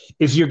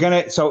you're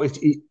gonna, so if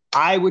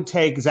I would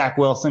take Zach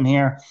Wilson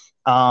here,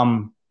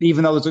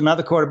 even though there's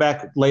another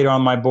quarterback later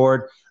on my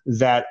board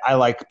that I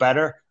like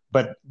better,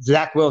 but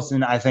Zach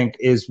Wilson I think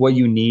is what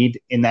you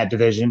need in that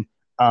division.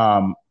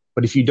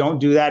 But if you don't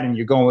do that and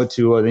you're going with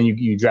Tua, then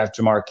you draft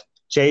Jamar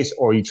Chase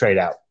or you trade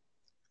out.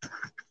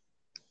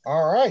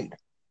 All right.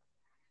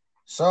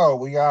 So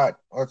we got,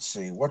 let's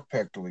see, what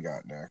pick do we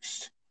got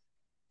next?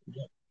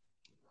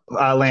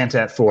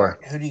 Atlanta at 4.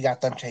 Who do you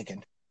got them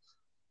taking?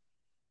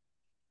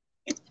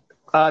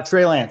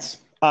 Trey Lance.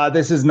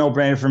 This is no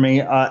brainer for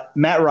me.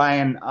 Matt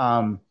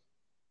Ryan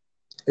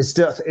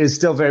is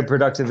still very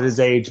productive at his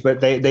age,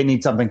 but they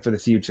need something for the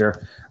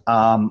future.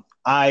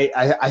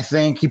 I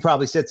think he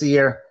probably sits a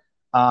year.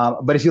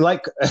 But if you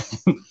like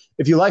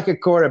if you like a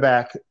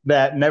quarterback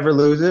that never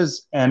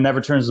loses and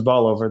never turns the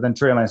ball over, then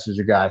Trey Lance is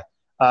your guy.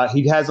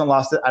 He hasn't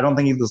lost it. I don't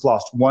think he's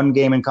lost one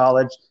game in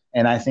college,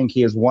 and I think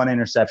he has one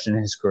interception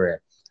in his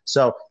career.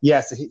 So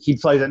yes, he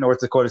plays at North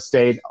Dakota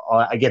State.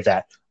 I get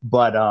that,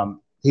 but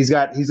he's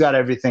got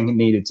everything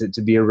needed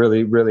to be a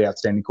really really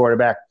outstanding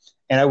quarterback.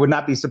 And I would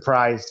not be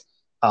surprised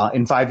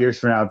in 5 years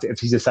from now if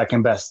he's the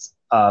second best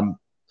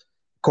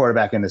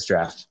quarterback in this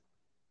draft.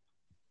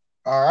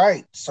 All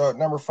right. So at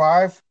number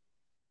 5,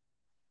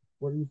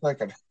 what are you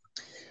thinking?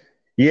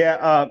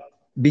 Yeah,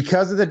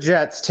 because of the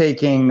Jets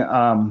taking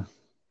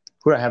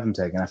who did I have them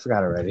taking? I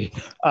forgot already.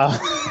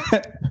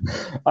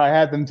 I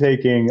had them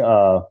taking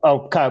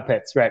Kyle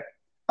Pitts, right?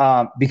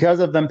 Because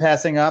of them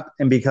passing up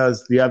and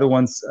because the other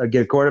ones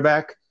get a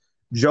quarterback,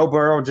 Joe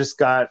Burrow just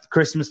got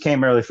Christmas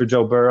came early for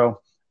Joe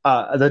Burrow.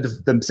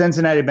 The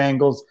Cincinnati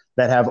Bengals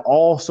that have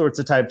all sorts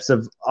of types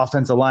of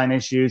offensive line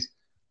issues,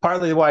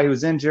 partly why he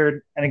was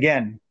injured. And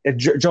again, if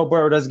Joe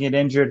Burrow doesn't get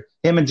injured,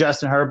 him and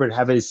Justin Herbert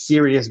have a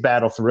serious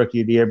battle for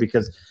Rookie of the Year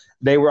because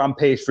they were on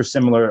pace for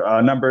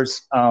similar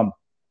numbers.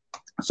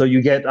 So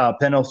you get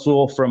Penei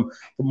Sewell from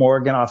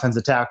Oregon,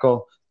 offensive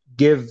tackle.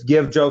 Give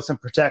Joe some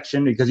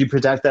protection because you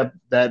protect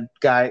that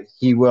guy,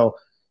 he will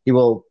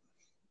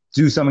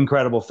do some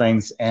incredible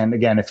things. And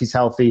again, if he's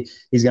healthy,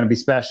 he's going to be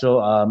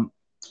special.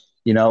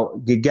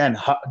 Again,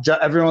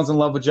 everyone's in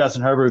love with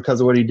Justin Herbert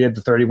because of what he did,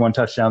 the 31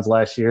 touchdowns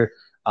last year.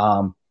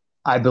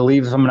 I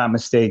believe, if I'm not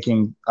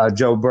mistaken,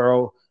 Joe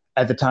Burrow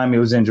at the time he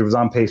was injured was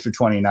on pace for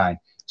 29.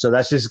 So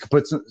that's just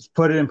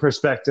put it in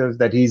perspective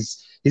that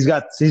he's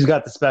got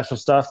the special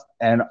stuff.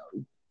 And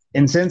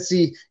in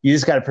Cincy, you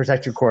just got to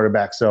protect your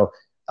quarterback. So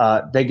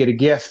they get a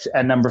gift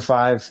at number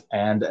 5,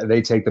 and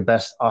they take the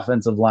best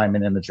offensive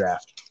lineman in the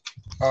draft.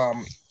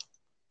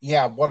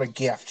 Yeah, what a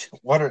gift!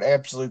 What an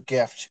absolute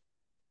gift!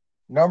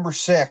 Number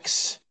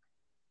 6,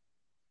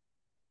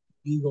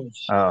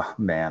 Eagles. Oh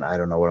man, I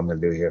don't know what I'm going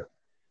to do here.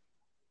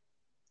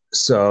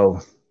 So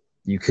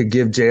you could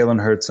give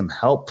Jalen Hurts some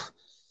help.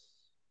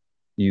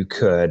 You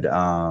could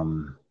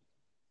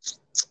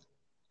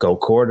go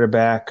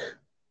quarterback,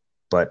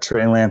 but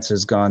Trey Lance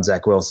is gone,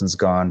 Zach Wilson's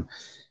gone,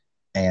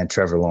 and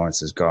Trevor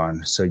Lawrence is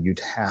gone. So you'd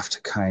have to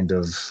kind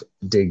of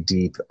dig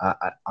deep.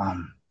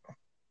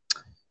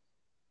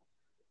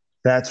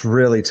 That's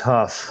really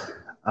tough.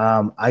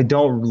 I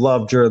don't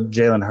love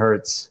Jalen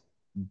Hurts,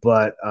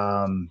 but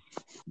I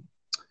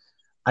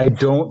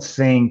don't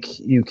think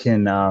you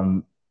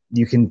can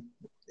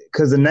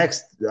because the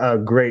next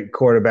great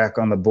quarterback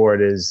on the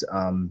board is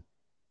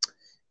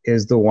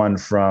the one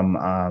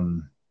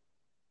from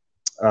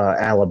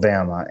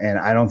Alabama, and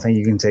I don't think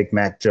you can take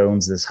Mac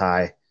Jones this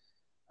high.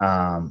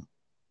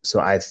 So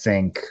I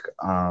think,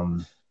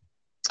 oh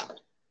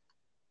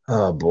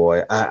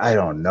boy, I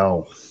don't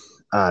know.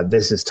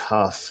 This is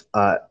tough.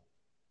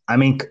 I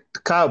mean,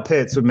 Kyle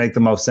Pitts would make the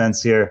most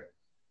sense here.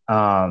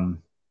 But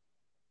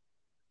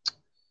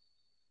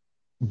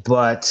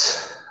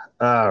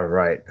all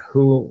right,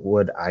 who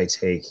would I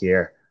take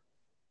here?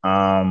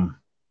 Yeah,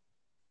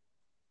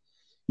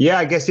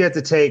 I guess you have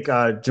to take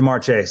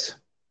Jamar Chase.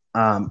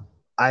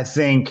 I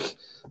think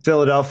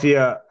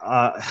Philadelphia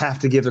have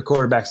to give their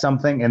quarterback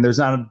something, and there's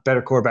not a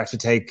better quarterback to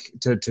take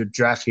to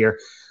draft here.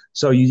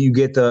 So you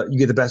get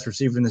the best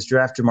receiver in this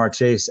draft, Jamar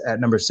Chase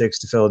at number 6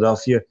 to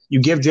Philadelphia. You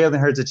give Jalen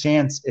Hurts a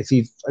chance if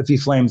he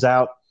flames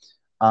out.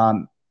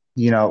 Then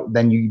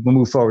you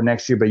move forward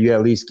next year, but you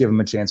at least give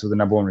him a chance with the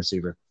number 1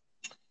 receiver.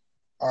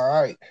 All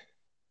right.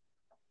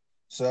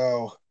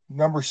 So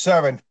number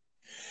 7.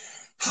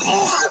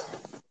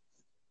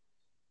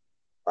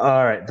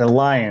 All right, the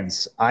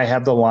Lions. I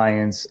have the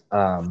Lions.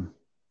 Hold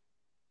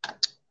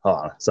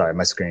on, sorry,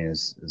 my screen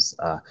is.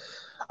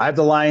 I have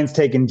the Lions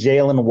taking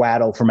Jalen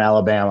Waddle from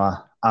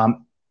Alabama.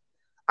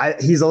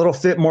 He's a little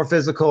more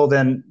physical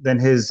than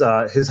his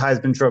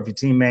Heisman Trophy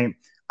teammate.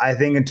 I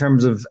think in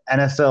terms of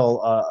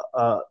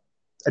NFL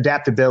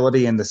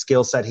adaptability and the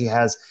skill set he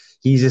has,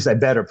 he's just a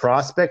better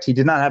prospect. He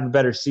did not have a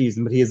better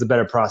season, but he is a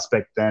better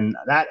prospect than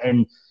that.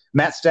 And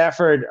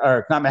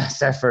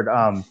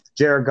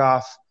Jared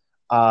Goff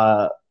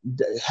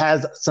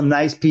has some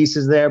nice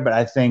pieces there, but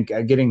I think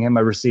getting him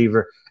a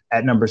receiver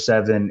at number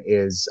 7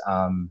 is,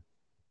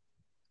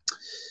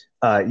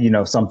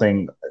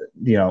 something,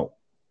 that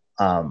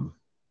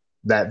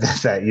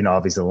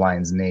obviously the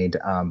Lions need.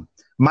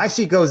 My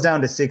sheet goes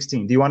down to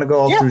 16. Do you want to go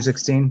all through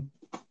 16?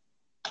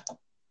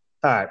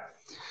 All right.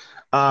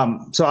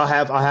 So I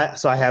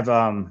have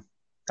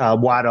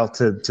Waddle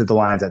to the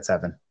Lions at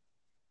 7.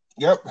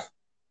 Yep.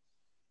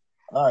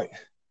 All right.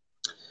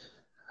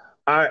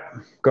 All right.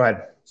 Go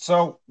ahead.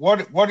 So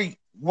what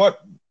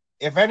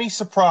if any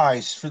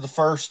surprise for the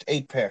first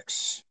 8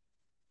 picks?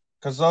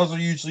 Because those are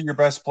usually your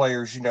best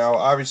players.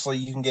 Obviously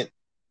you can get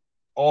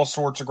all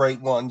sorts of great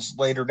ones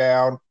later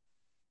down,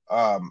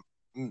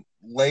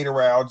 later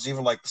rounds,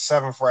 even like the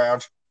 7th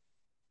round.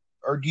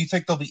 or do you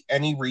think there'll be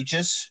any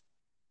reaches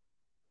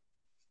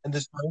in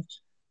this draft?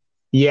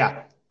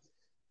 Yeah.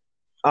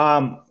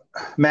 Um,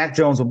 Mac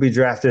Jones will be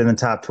drafted in the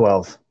top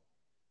 12,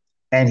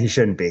 and he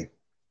shouldn't be.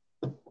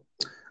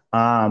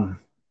 Um,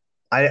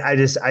 I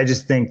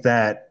just think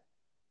that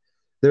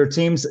there are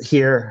teams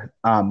here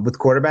with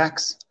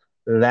quarterbacks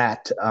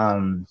that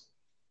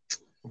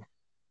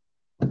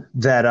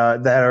that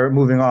are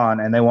moving on,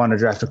 and they want to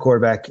draft a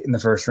quarterback in the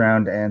first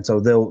round, and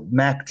so they'll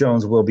Mac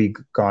Jones will be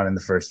gone in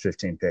the first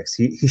 15 picks.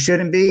 He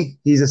shouldn't be.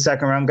 He's a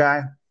second round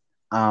guy,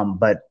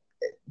 but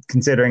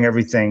considering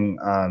everything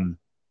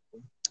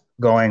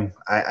going,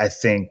 I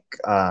think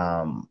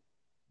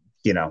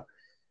you know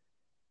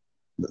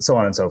so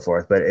on and so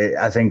forth. But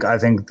I think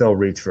they'll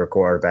reach for a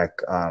quarterback,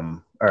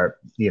 or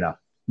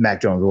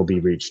Mac Jones will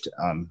be reached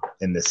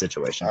in this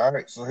situation. All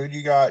right. So who do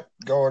you got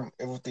going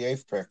with the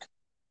eighth pick?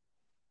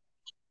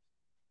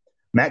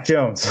 Mac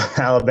Jones,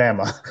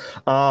 Alabama.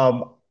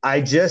 I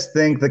just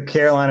think the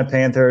Carolina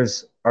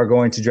Panthers are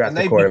going to draft And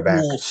a they beat quarterback.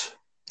 Bulls.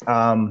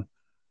 Um,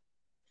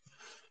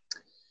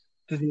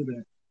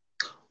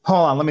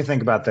 hold on, let me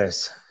think about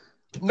this.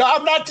 No,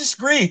 I'm not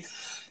disagreeing.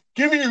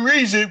 Give me a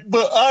reason,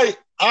 but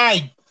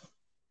I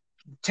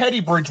Teddy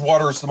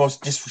Bridgewater is the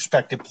most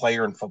disrespected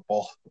player in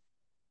football.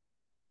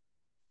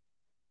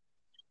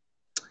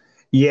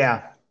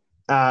 Yeah,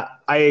 I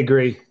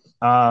agree.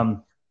 I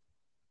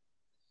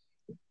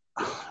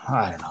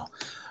don't know.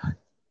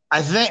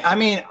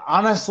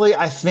 Honestly,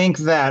 I think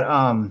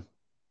that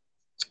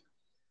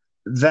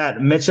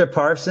that Mitcha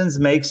Parsons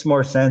makes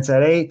more sense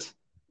at 8,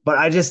 but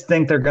I just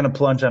think they're going to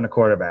plunge on a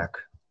quarterback.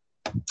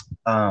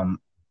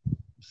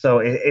 So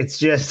it's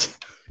just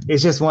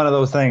one of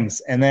those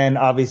things. And then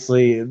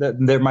obviously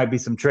there might be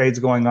some trades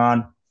going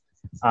on,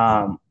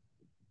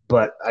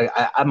 but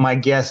my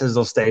guess is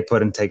they'll stay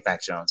put and take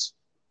Mac Jones.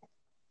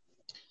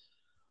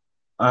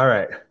 All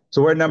right,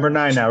 so we're at number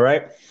 9 now,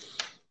 right?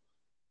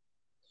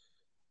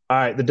 All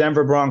right, the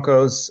Denver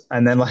Broncos,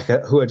 and then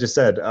who I just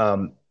said,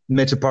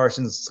 Mitchell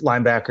Parsons,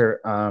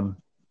 linebacker,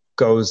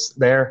 goes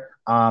there.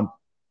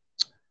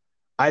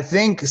 I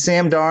think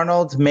Sam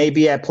Darnold may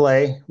be at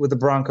play with the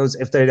Broncos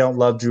if they don't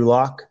love Drew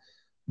Lock,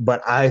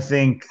 but I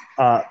think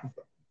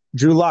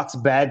Drew Lock's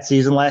bad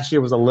season last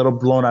year was a little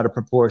blown out of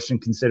proportion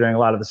considering a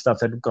lot of the stuff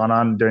that had gone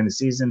on during the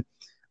season.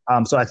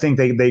 So I think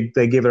they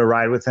give it a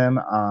ride with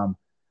him.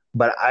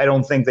 But I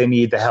don't think they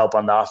need the help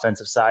on the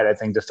offensive side. I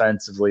think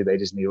defensively they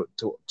just need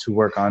to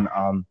work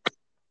on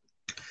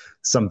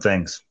some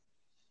things.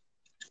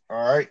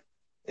 All right.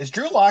 Is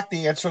Drew Lock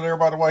the answer there,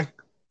 by the way?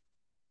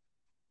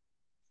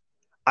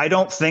 I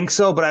don't think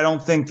so, but I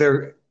don't think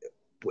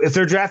if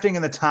they're drafting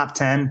in the top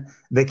 10,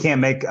 they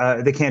can't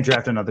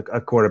draft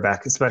a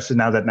quarterback, especially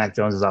now that Mac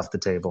Jones is off the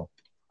table.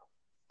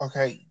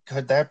 Okay.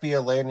 Could that be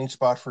a landing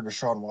spot for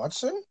Deshaun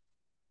Watson?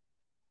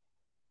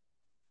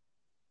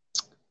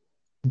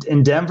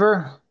 In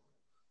Denver,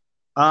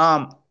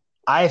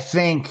 I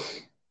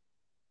think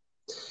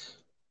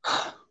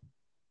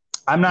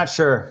I'm not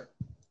sure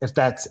if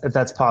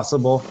that's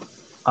possible.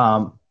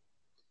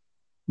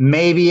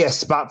 Maybe a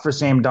spot for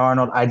Sam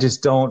Darnold. I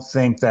just don't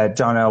think that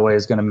John Elway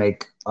is going to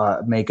make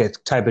a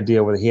type of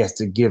deal where he has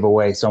to give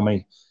away so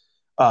many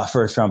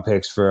first round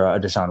picks for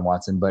Deshaun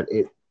Watson. But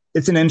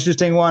it's an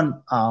interesting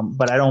one.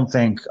 But I don't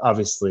think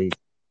obviously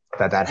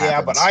that happens.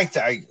 Yeah, but I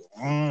think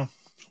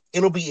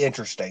it'll be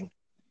interesting.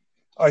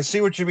 I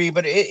see what you mean,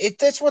 but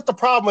that's what the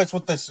problem is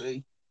with this.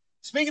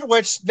 Speaking of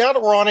which, now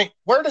that we're on it,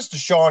 where does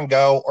Deshaun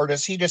go, or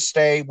does he just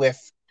stay with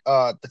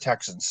the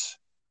Texans?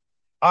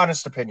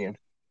 Honest opinion.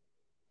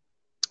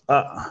 He's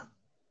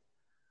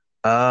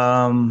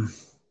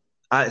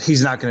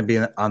not going to be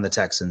on the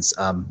Texans.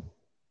 All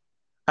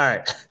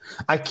right,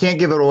 I can't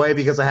give it away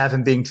because I have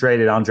him being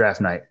traded on draft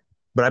night,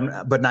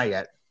 but not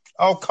yet.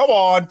 Oh, come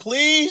on,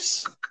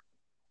 please.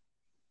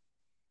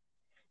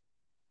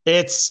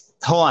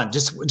 Hold on,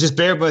 just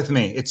bear with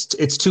me. It's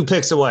 2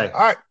 picks away. All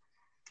right,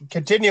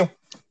 continue.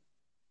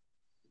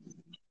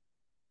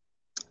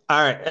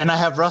 All right, and I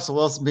have Russell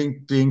Wilson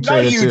being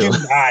traded too. No, you do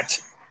not.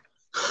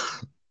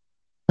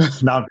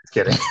 No, I'm just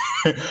kidding.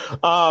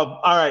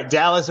 All right,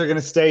 Dallas are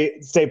going to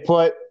stay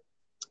put,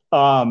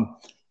 and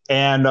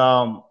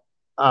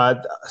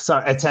at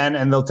 10,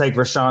 and they'll take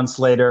Rashawn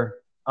Slater,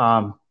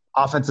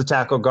 offensive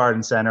tackle, guard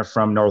and center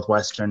from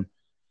Northwestern.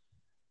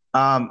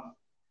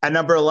 At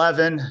number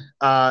 11,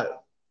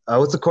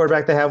 what's the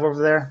quarterback they have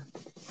over there?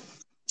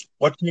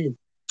 What team?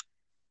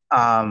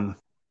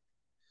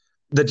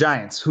 The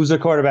Giants. Who's their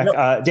quarterback?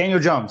 Nope. Daniel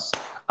Jones.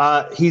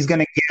 He's going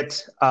to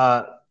get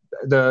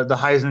the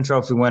Heisman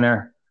Trophy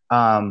winner.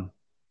 I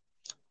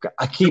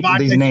keep Devontae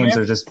these names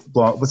Smith? Are just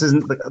blown. What's his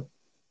name?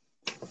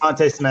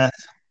 Devontae Smith.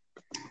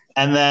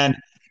 And then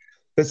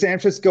the San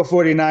Francisco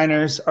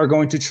 49ers are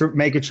going to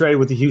make a trade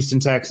with the Houston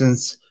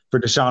Texans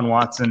for Deshaun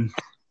Watson.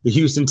 The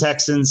Houston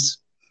Texans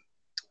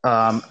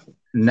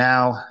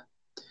now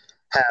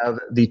have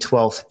the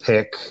 12th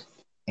pick,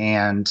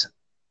 and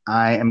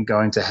I am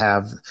going to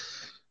have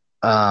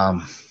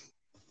hold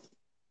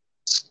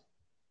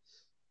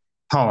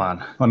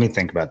on. Let me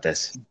think about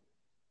this.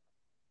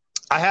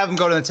 I have him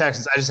go to the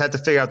Texans. I just had to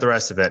figure out the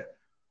rest of it.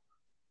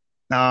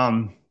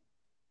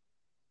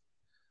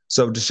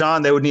 So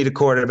Deshaun, they would need a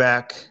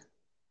quarterback.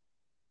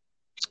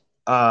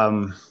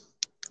 What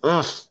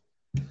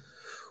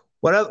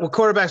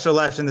quarterbacks are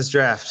left in this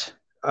draft?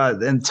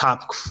 In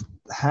top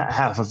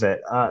half of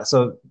it.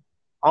 So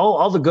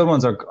all the good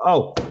ones are.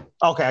 Oh,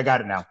 okay, I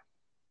got it now.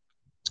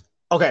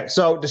 Okay,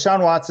 so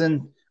Deshaun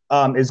Watson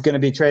is going to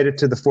be traded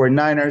to the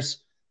 49ers.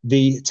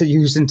 The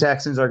Houston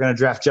Texans are going to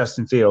draft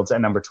Justin Fields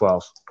at number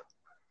 12.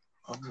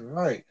 All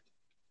right.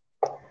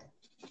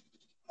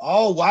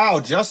 Oh, wow.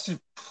 Justin,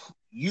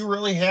 you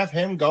really have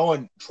him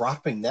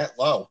dropping that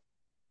low.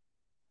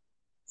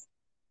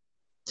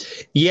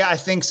 Yeah, I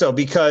think so,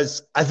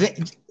 because I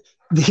think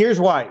here's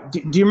why.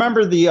 Do you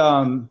remember the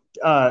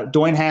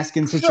Dwayne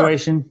Haskins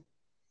situation?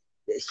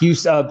 Sure.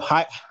 Houston,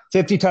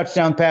 50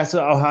 touchdown pass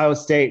to Ohio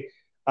State.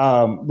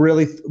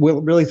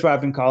 Really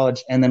thrived in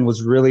college, and then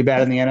was really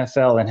bad in the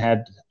NFL and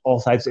had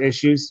all types of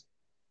issues.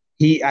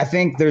 I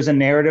think there's a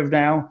narrative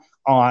now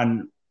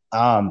on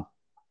what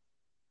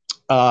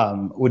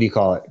do you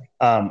call it?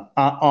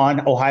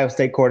 On Ohio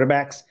State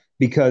quarterbacks,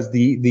 because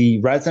the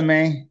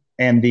resume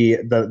and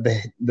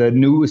the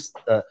newest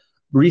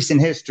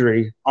recent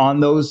history on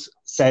those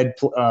said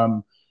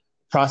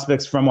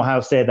prospects from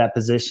Ohio State at that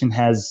position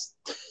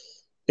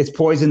it's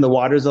poisoned the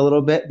waters a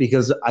little bit,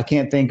 because I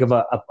can't think of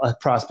a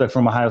prospect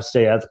from Ohio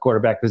State at the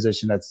quarterback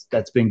position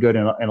that's been good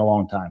in a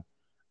long time.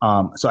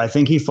 So I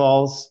think he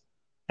falls,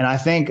 and I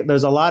think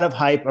there's a lot of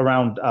hype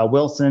around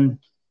Wilson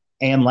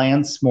and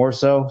Lance more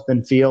so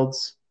than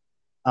Fields,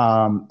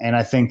 and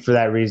I think for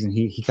that reason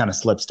he kind of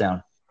slips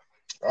down.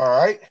 All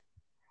right.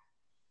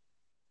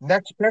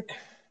 Next pick.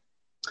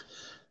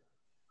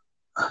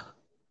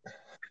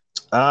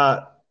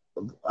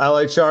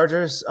 LA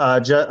Chargers.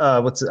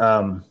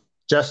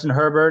 Justin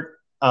Herbert,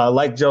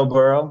 like Joe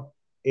Burrow,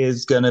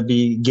 is going to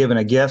be given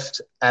a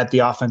gift at the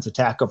offensive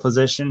tackle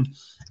position,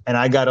 and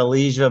I got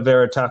Elijah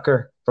Vera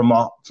Tucker from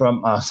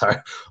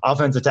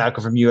offensive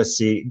tackle from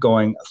USC,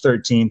 going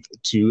 13th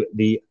to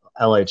the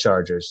LA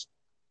Chargers.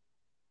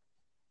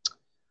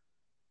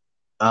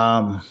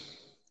 All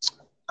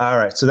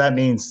right, so that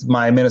means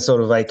my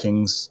Minnesota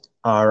Vikings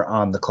are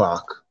on the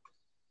clock.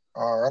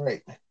 All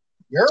right,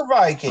 your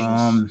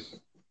Vikings.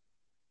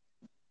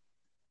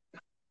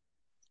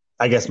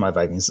 I guess my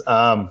Vikings.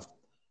 I'm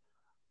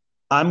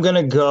going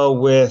to go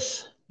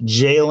with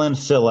Jalen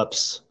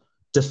Phillips,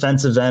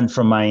 defensive end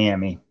from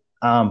Miami.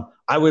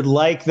 I would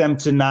like them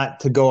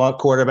to go out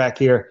quarterback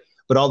here,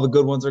 but all the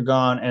good ones are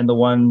gone, and the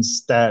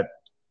ones that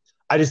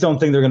I just don't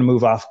think they're going to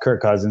move off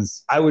Kirk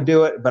Cousins. I would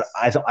do it, but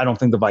I don't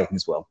think the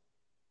Vikings will.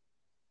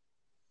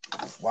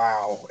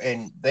 Wow,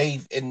 and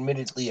they've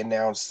admittedly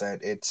announced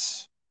that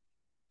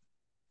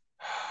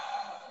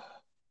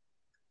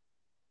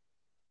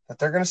that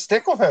they're going to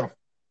stick with him.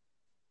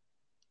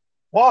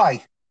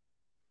 Why?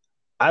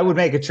 I would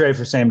make a trade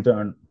for Sam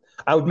Darnold.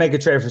 I would make a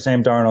trade for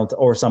Sam Darnold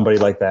or somebody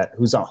like that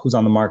who's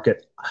on the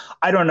market.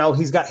 I don't know.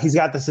 He's got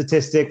the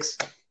statistics,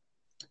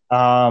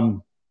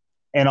 and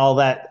all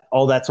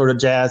that sort of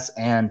jazz,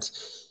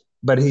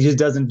 but he just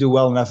doesn't do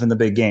well enough in the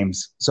big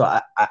games. So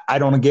I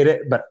don't get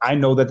it, but I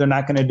know that they're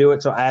not going to do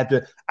it. So I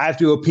have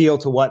to appeal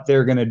to what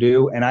they're going to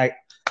do. And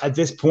at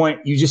this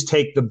point, you just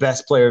take the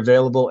best player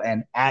available.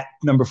 And at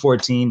number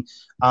 14,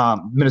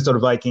 Minnesota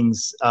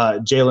Vikings,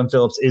 Jalen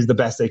Phillips is the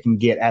best they can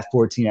get at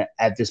 14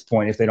 at this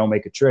point if they don't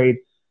make a trade.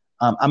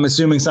 I'm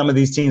assuming some of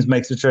these teams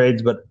make the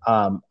trades, but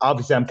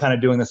obviously I'm kind of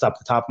doing this off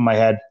the top of my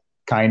head,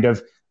 kind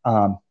of.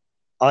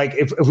 Like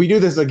if we do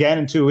this again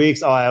in 2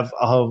 weeks, I'll have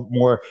a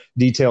more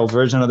detailed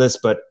version of this.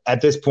 But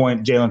at this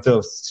point, Jalen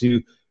Phillips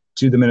to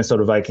the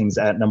Minnesota Vikings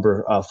at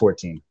number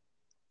 14.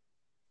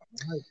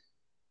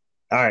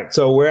 All right,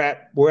 so we're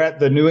at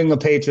the New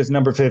England Patriots,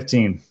 number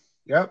 15.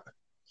 Yep.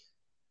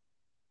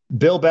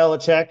 Bill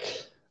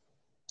Belichick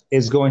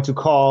is going to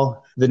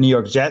call the New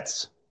York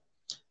Jets,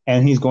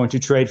 and he's going to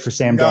trade for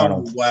Sam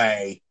Darnold. No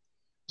way.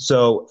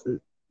 So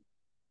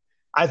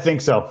I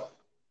think so.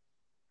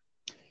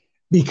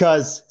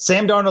 Because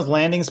Sam Darnold's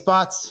landing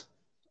spots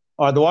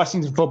are the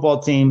Washington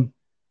football team,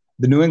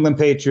 the New England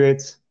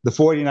Patriots, the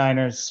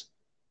 49ers,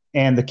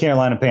 and the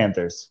Carolina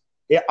Panthers.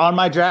 On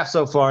my draft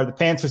so far, the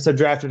Panthers have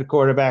drafted a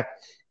quarterback,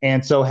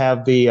 and so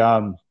have the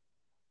and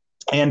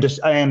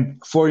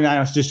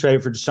 49ers just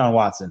traded for Deshaun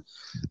Watson,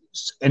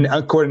 and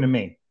according to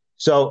me.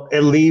 So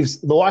it leaves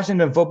the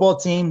Washington football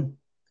team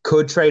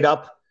could trade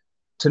up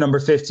to number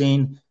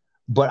 15,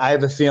 but I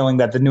have a feeling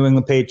that the New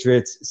England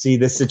Patriots see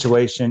this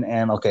situation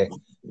and, okay,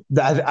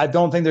 I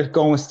don't think they're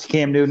going with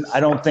Cam Newton. I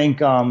don't think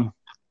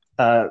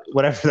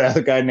whatever the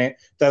other guy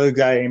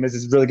name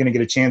is really going to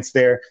get a chance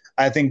there.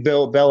 I think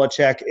Bill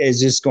Belichick is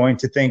just going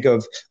to think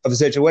of a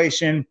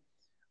situation.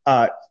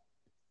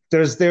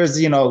 There's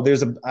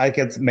I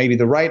guess maybe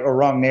the right or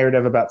wrong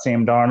narrative about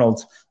Sam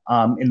Darnold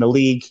in the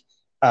league.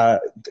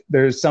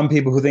 There's some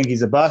people who think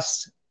he's a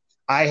bust.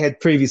 I had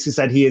previously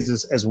said he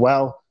is as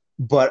well,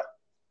 but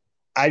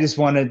I just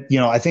wanted,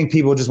 I think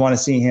people just want to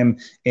see him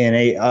in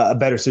a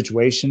better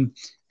situation.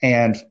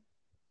 And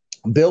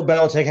Bill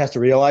Belichick has to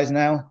realize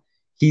now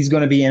he's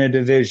going to be in a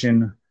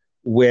division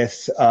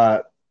with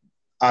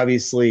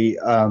obviously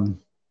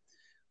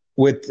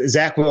with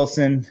Zach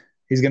Wilson.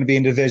 He's going to be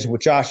in division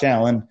with Josh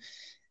Allen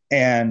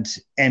and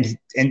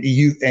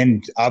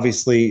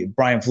obviously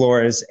Brian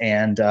Flores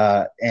and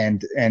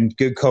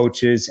good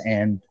coaches.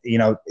 And,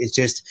 it's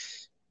just,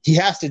 he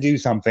has to do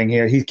something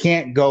here. He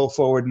can't go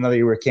forward another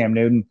year with Cam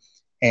Newton,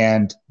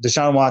 and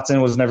Deshaun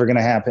Watson was never going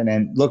to happen.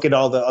 And look at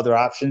all the other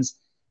options.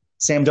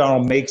 Sam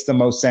Darnold makes the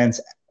most sense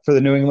for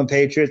the New England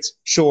Patriots.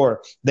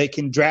 Sure, they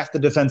can draft the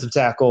defensive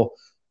tackle,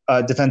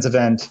 defensive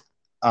end.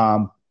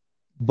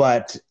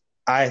 But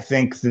I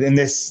think that in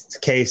this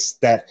case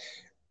that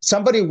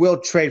somebody will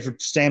trade for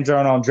Sam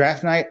Darnold on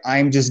draft night.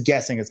 I'm just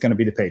guessing it's going to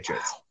be the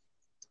Patriots.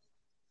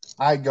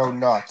 I'd go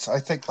nuts.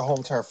 I think the whole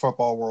entire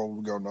football world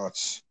would go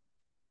nuts.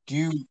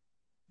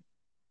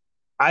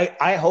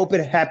 I hope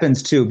it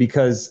happens too,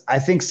 because I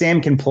think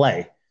Sam can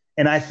play.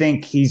 And I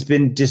think he's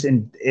been just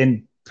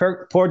in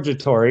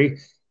purgatory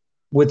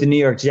with the New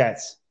York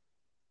Jets.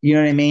 You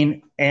know what I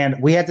mean? And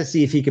we have to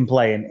see if he can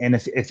play. And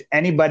if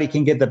anybody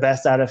can get the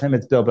best out of him,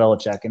 it's Bill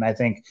Belichick. And I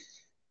think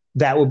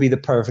that would be the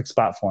perfect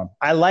spot for him.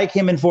 I like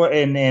him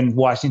in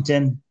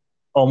Washington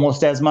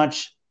almost as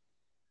much,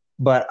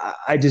 but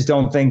I just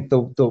don't think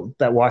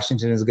that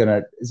Washington is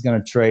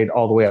gonna trade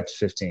all the way up to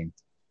 15.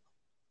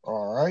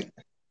 All right,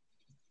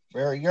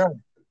 very good.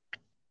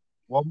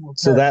 One more pick.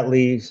 So that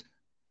leaves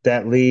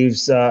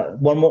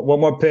one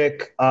more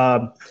pick.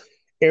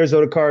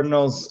 Arizona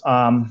Cardinals.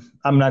 I'm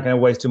not going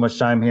to waste too much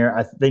time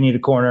here. They need a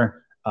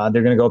corner.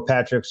 They're going to go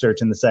Patrick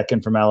Surtain in the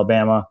second from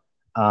Alabama.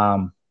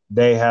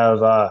 They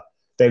have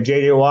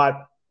J.J.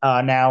 Watt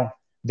now.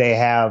 They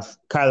have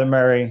Kyler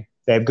Murray.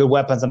 They have good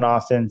weapons on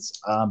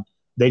offense.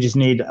 They just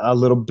need a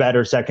little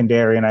better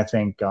secondary, and I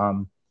think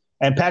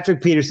and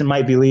Patrick Peterson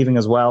might be leaving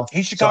as well.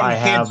 He should come to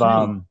Kansas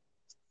City.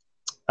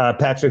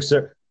 Patrick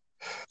Surtain.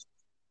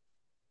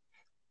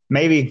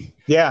 Maybe,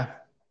 yeah.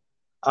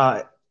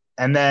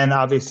 And then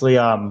obviously,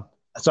 so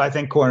I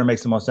think corner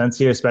makes the most sense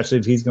here, especially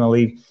if he's going to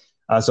leave.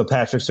 So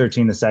Patrick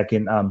Surtain the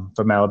second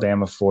from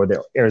Alabama for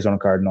the Arizona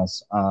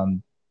Cardinals.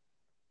 And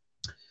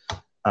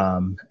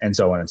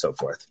so on and so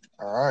forth.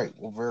 All right.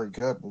 Well, very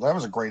good. Well, that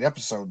was a great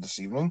episode this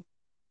evening.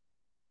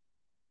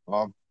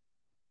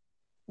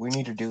 We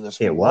need to do this.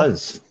 It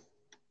was.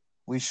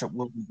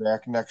 We'll be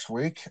back next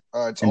week.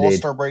 It's Indeed.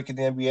 All-Star break in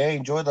the NBA.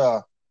 Enjoy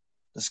the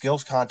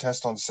skills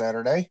contest on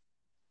Saturday.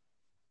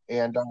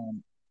 And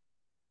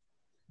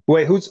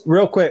wait, who's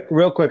real quick?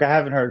 I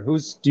haven't heard.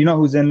 Do you know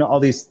who's in all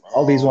these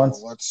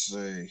ones? Let's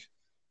see.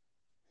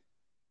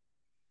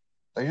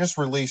 They just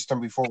released them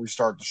before we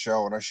start the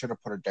show, and I should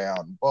have put it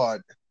down.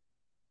 But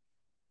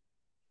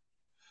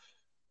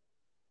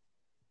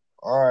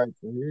all right,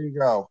 so here you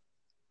go.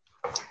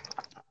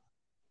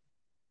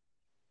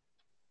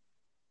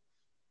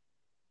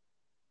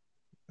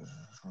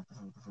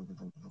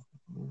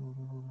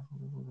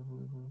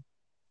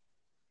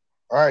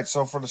 All right,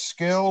 so for the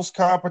skills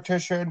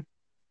competition,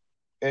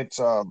 it's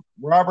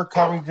Robert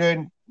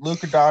Covington,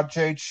 Luka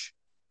Doncic,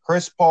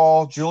 Chris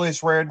Paul,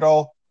 Julius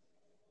Randle,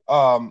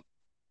 Domas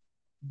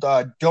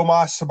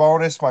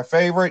Sabonis, my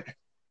favorite,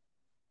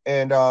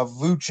 and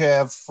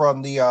Vucev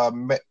from the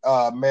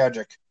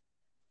Magic.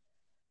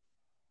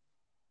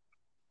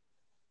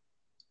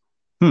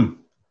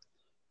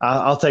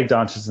 I'll take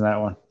Doncic in that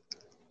one.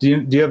 Do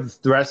you have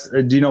the rest?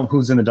 Do you know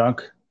who's in the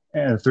dunk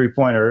and the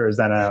 3-pointer? Or is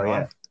that out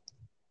yet?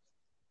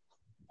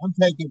 I'm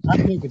taking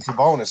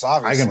Sabonis,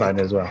 obviously. I can find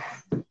it as well.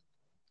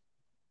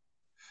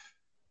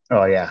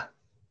 Oh yeah.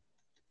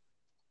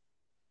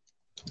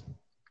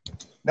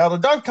 Now the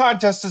dunk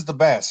contest is the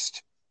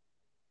best.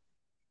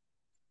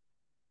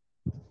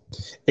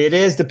 It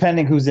is,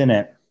 depending who's in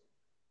it.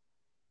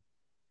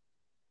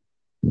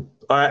 All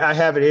right, I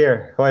have it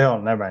here. Wait, hold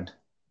on. Never mind.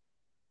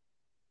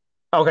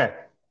 Okay.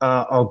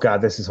 Oh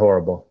God, this is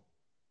horrible.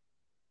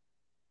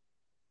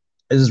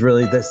 This is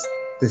really this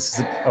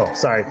is. Oh,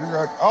 sorry.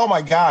 Oh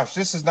my gosh,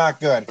 this is not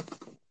good.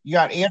 You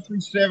got Anthony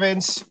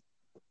Simmons,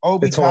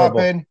 Obi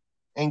Toppin,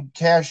 and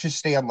Cassius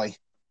Stanley.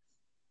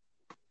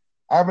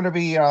 I'm gonna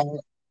be.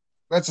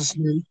 That's a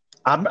snooze.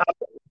 I'm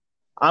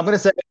gonna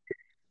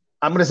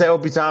say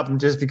Obi Toppin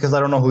just because I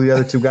don't know who the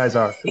other two guys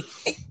are.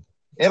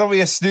 It'll be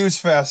a snooze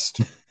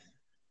fest.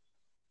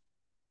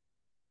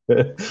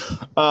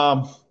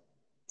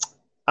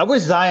 I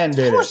wish Zion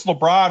did it. Of course,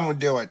 LeBron would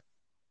do it.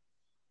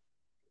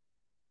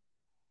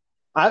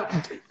 I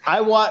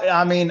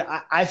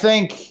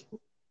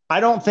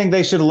don't think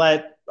they should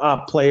let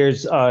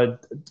players. I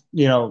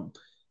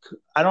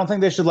don't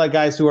think they should let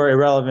guys who are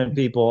irrelevant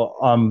people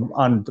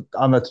on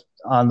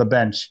the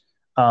bench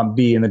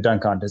be in the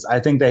dunk contest.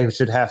 I think they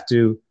should have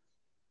to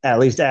at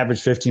least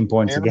average 15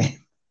 points a game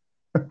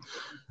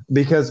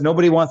because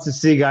nobody wants to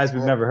see guys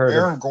we've never heard of.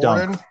 Aaron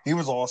Gordon, he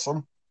was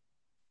awesome.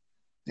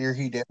 The year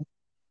he did.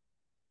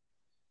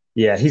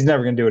 Yeah, he's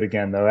never going to do it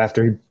again though.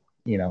 After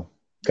he,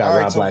 got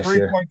robbed last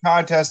year. 3-point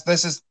contest.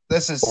 This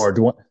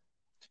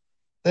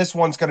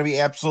one's going to be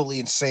absolutely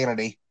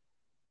insanity.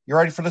 You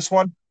ready for this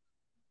one?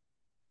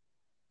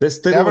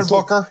 Devin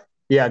Booker.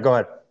 Yeah, go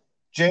ahead.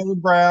 Jaylen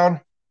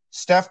Brown,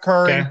 Steph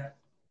Curry, Okay.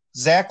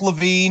 Zach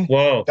LaVine,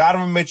 Whoa.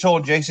 Donovan Mitchell,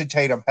 and Jason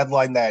Tatum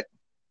headline that.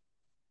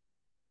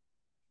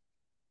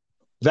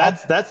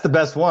 That's the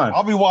best one.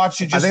 I'll be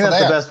watching I just think for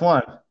that's the that. best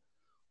one.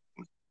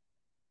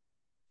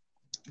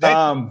 That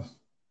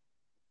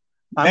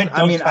I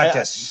dunk mean,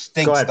 contest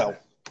go stinks, ahead. though.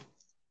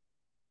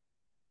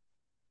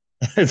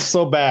 It's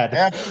so bad.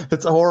 Yeah,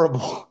 It's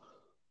horrible.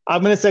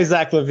 I'm gonna say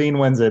Zach LaVine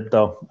wins it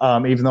though.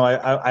 Even though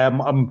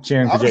I'm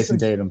cheering for Jason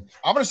Tatum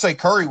I'm gonna say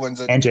Curry wins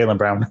it. and Jaylen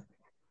Brown.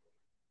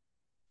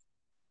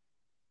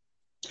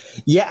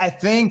 Yeah, I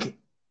think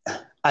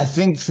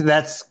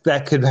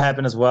that could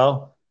happen as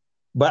well.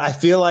 But I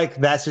feel like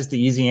that's just the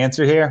easy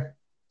answer here.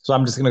 So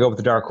I'm just gonna go with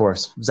the dark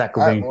horse, Zach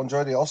All right, LaVine. well,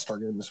 enjoy the All-Star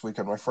game this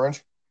weekend, my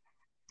friend.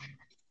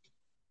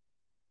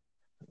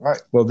 All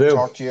right, Will do.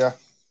 talk to you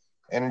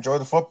and enjoy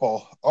the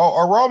football. Oh,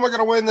 are Roma going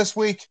to win this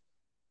week?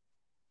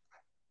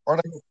 Or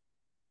are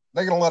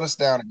they going to let us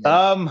down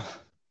again?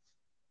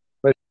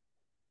 But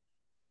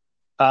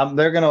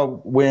they're gonna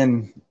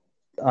win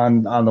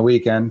on the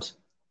weekend.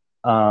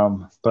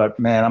 But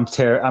man, I'm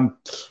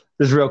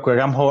just real quick.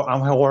 I'm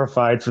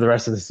horrified for the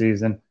rest of the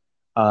season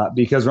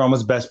because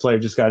Roma's best player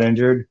just got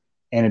injured,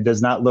 and it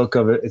does not look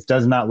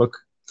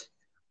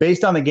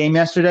based on the game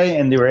yesterday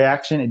and the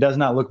reaction. It does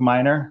not look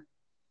minor.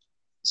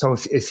 So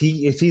if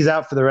he's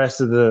out for the rest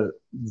of the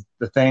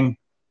thing,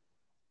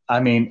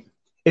 I mean,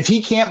 if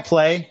he can't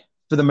play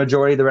for the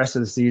majority of the rest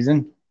of the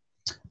season,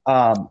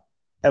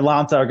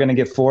 Atlanta are going to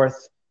get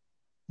fourth.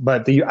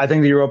 But I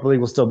think the Europa League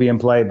will still be in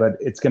play, but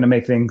it's going to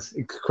make things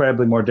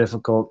incredibly more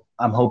difficult.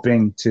 I'm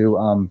hoping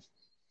to.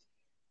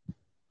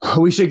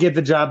 We should get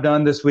the job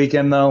done this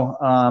weekend, though.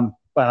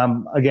 But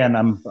I'm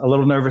a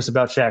little nervous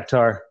about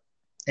Shakhtar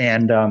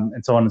and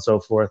so on and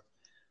so forth.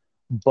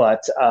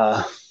 But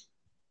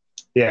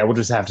yeah, we'll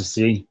just have to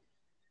see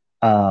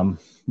what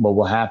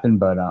will happen.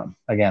 But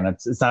again,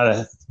 it's not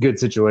a good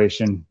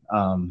situation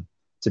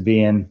to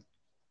be in.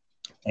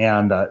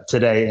 And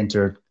today,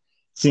 Inter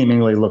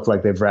seemingly look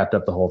like they've wrapped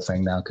up the whole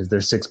thing now because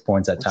they're 6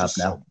 points at top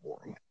now. So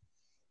boring.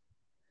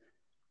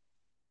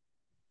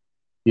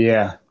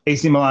 Yeah,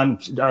 AC Milan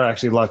are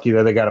actually lucky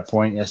that they got a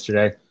point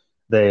yesterday.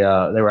 They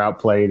were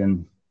outplayed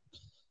and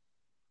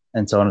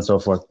so on and so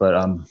forth. But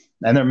and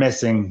they're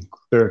missing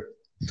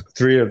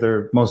three of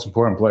their most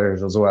important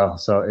players as well.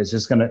 So it's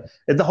just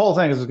the whole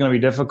thing is going to be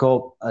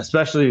difficult,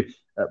 especially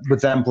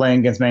with them playing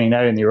against Man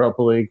United in the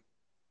Europa League.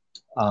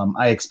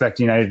 I expect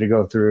United to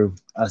go through,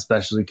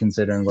 especially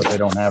considering what they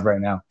don't have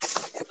right now.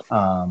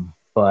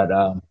 But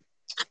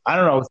I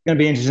don't know. It's going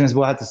to be interesting.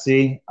 We'll have to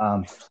see.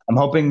 I'm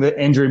hoping the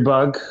injury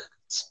bug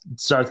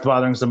starts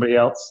bothering somebody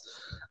else.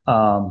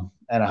 And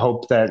I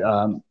hope that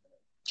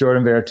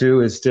Jordan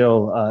Vertu is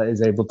still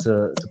is able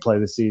to play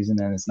the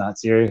season and it's not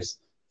serious.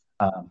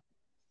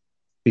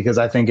 Because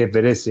I think if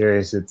it is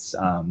serious, it's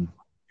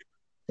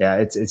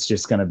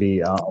just going to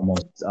be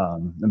almost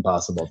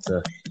impossible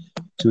to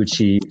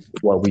achieve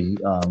what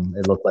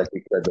it looked like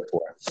we could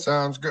before.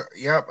 Sounds good.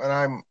 Yep,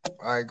 and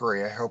I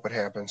agree. I hope it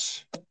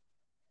happens.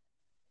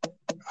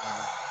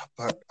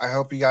 But I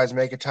hope you guys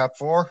make it top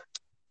 4.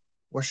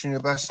 Wishing you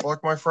the best of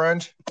luck, my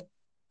friend.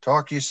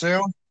 Talk to you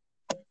soon.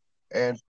 And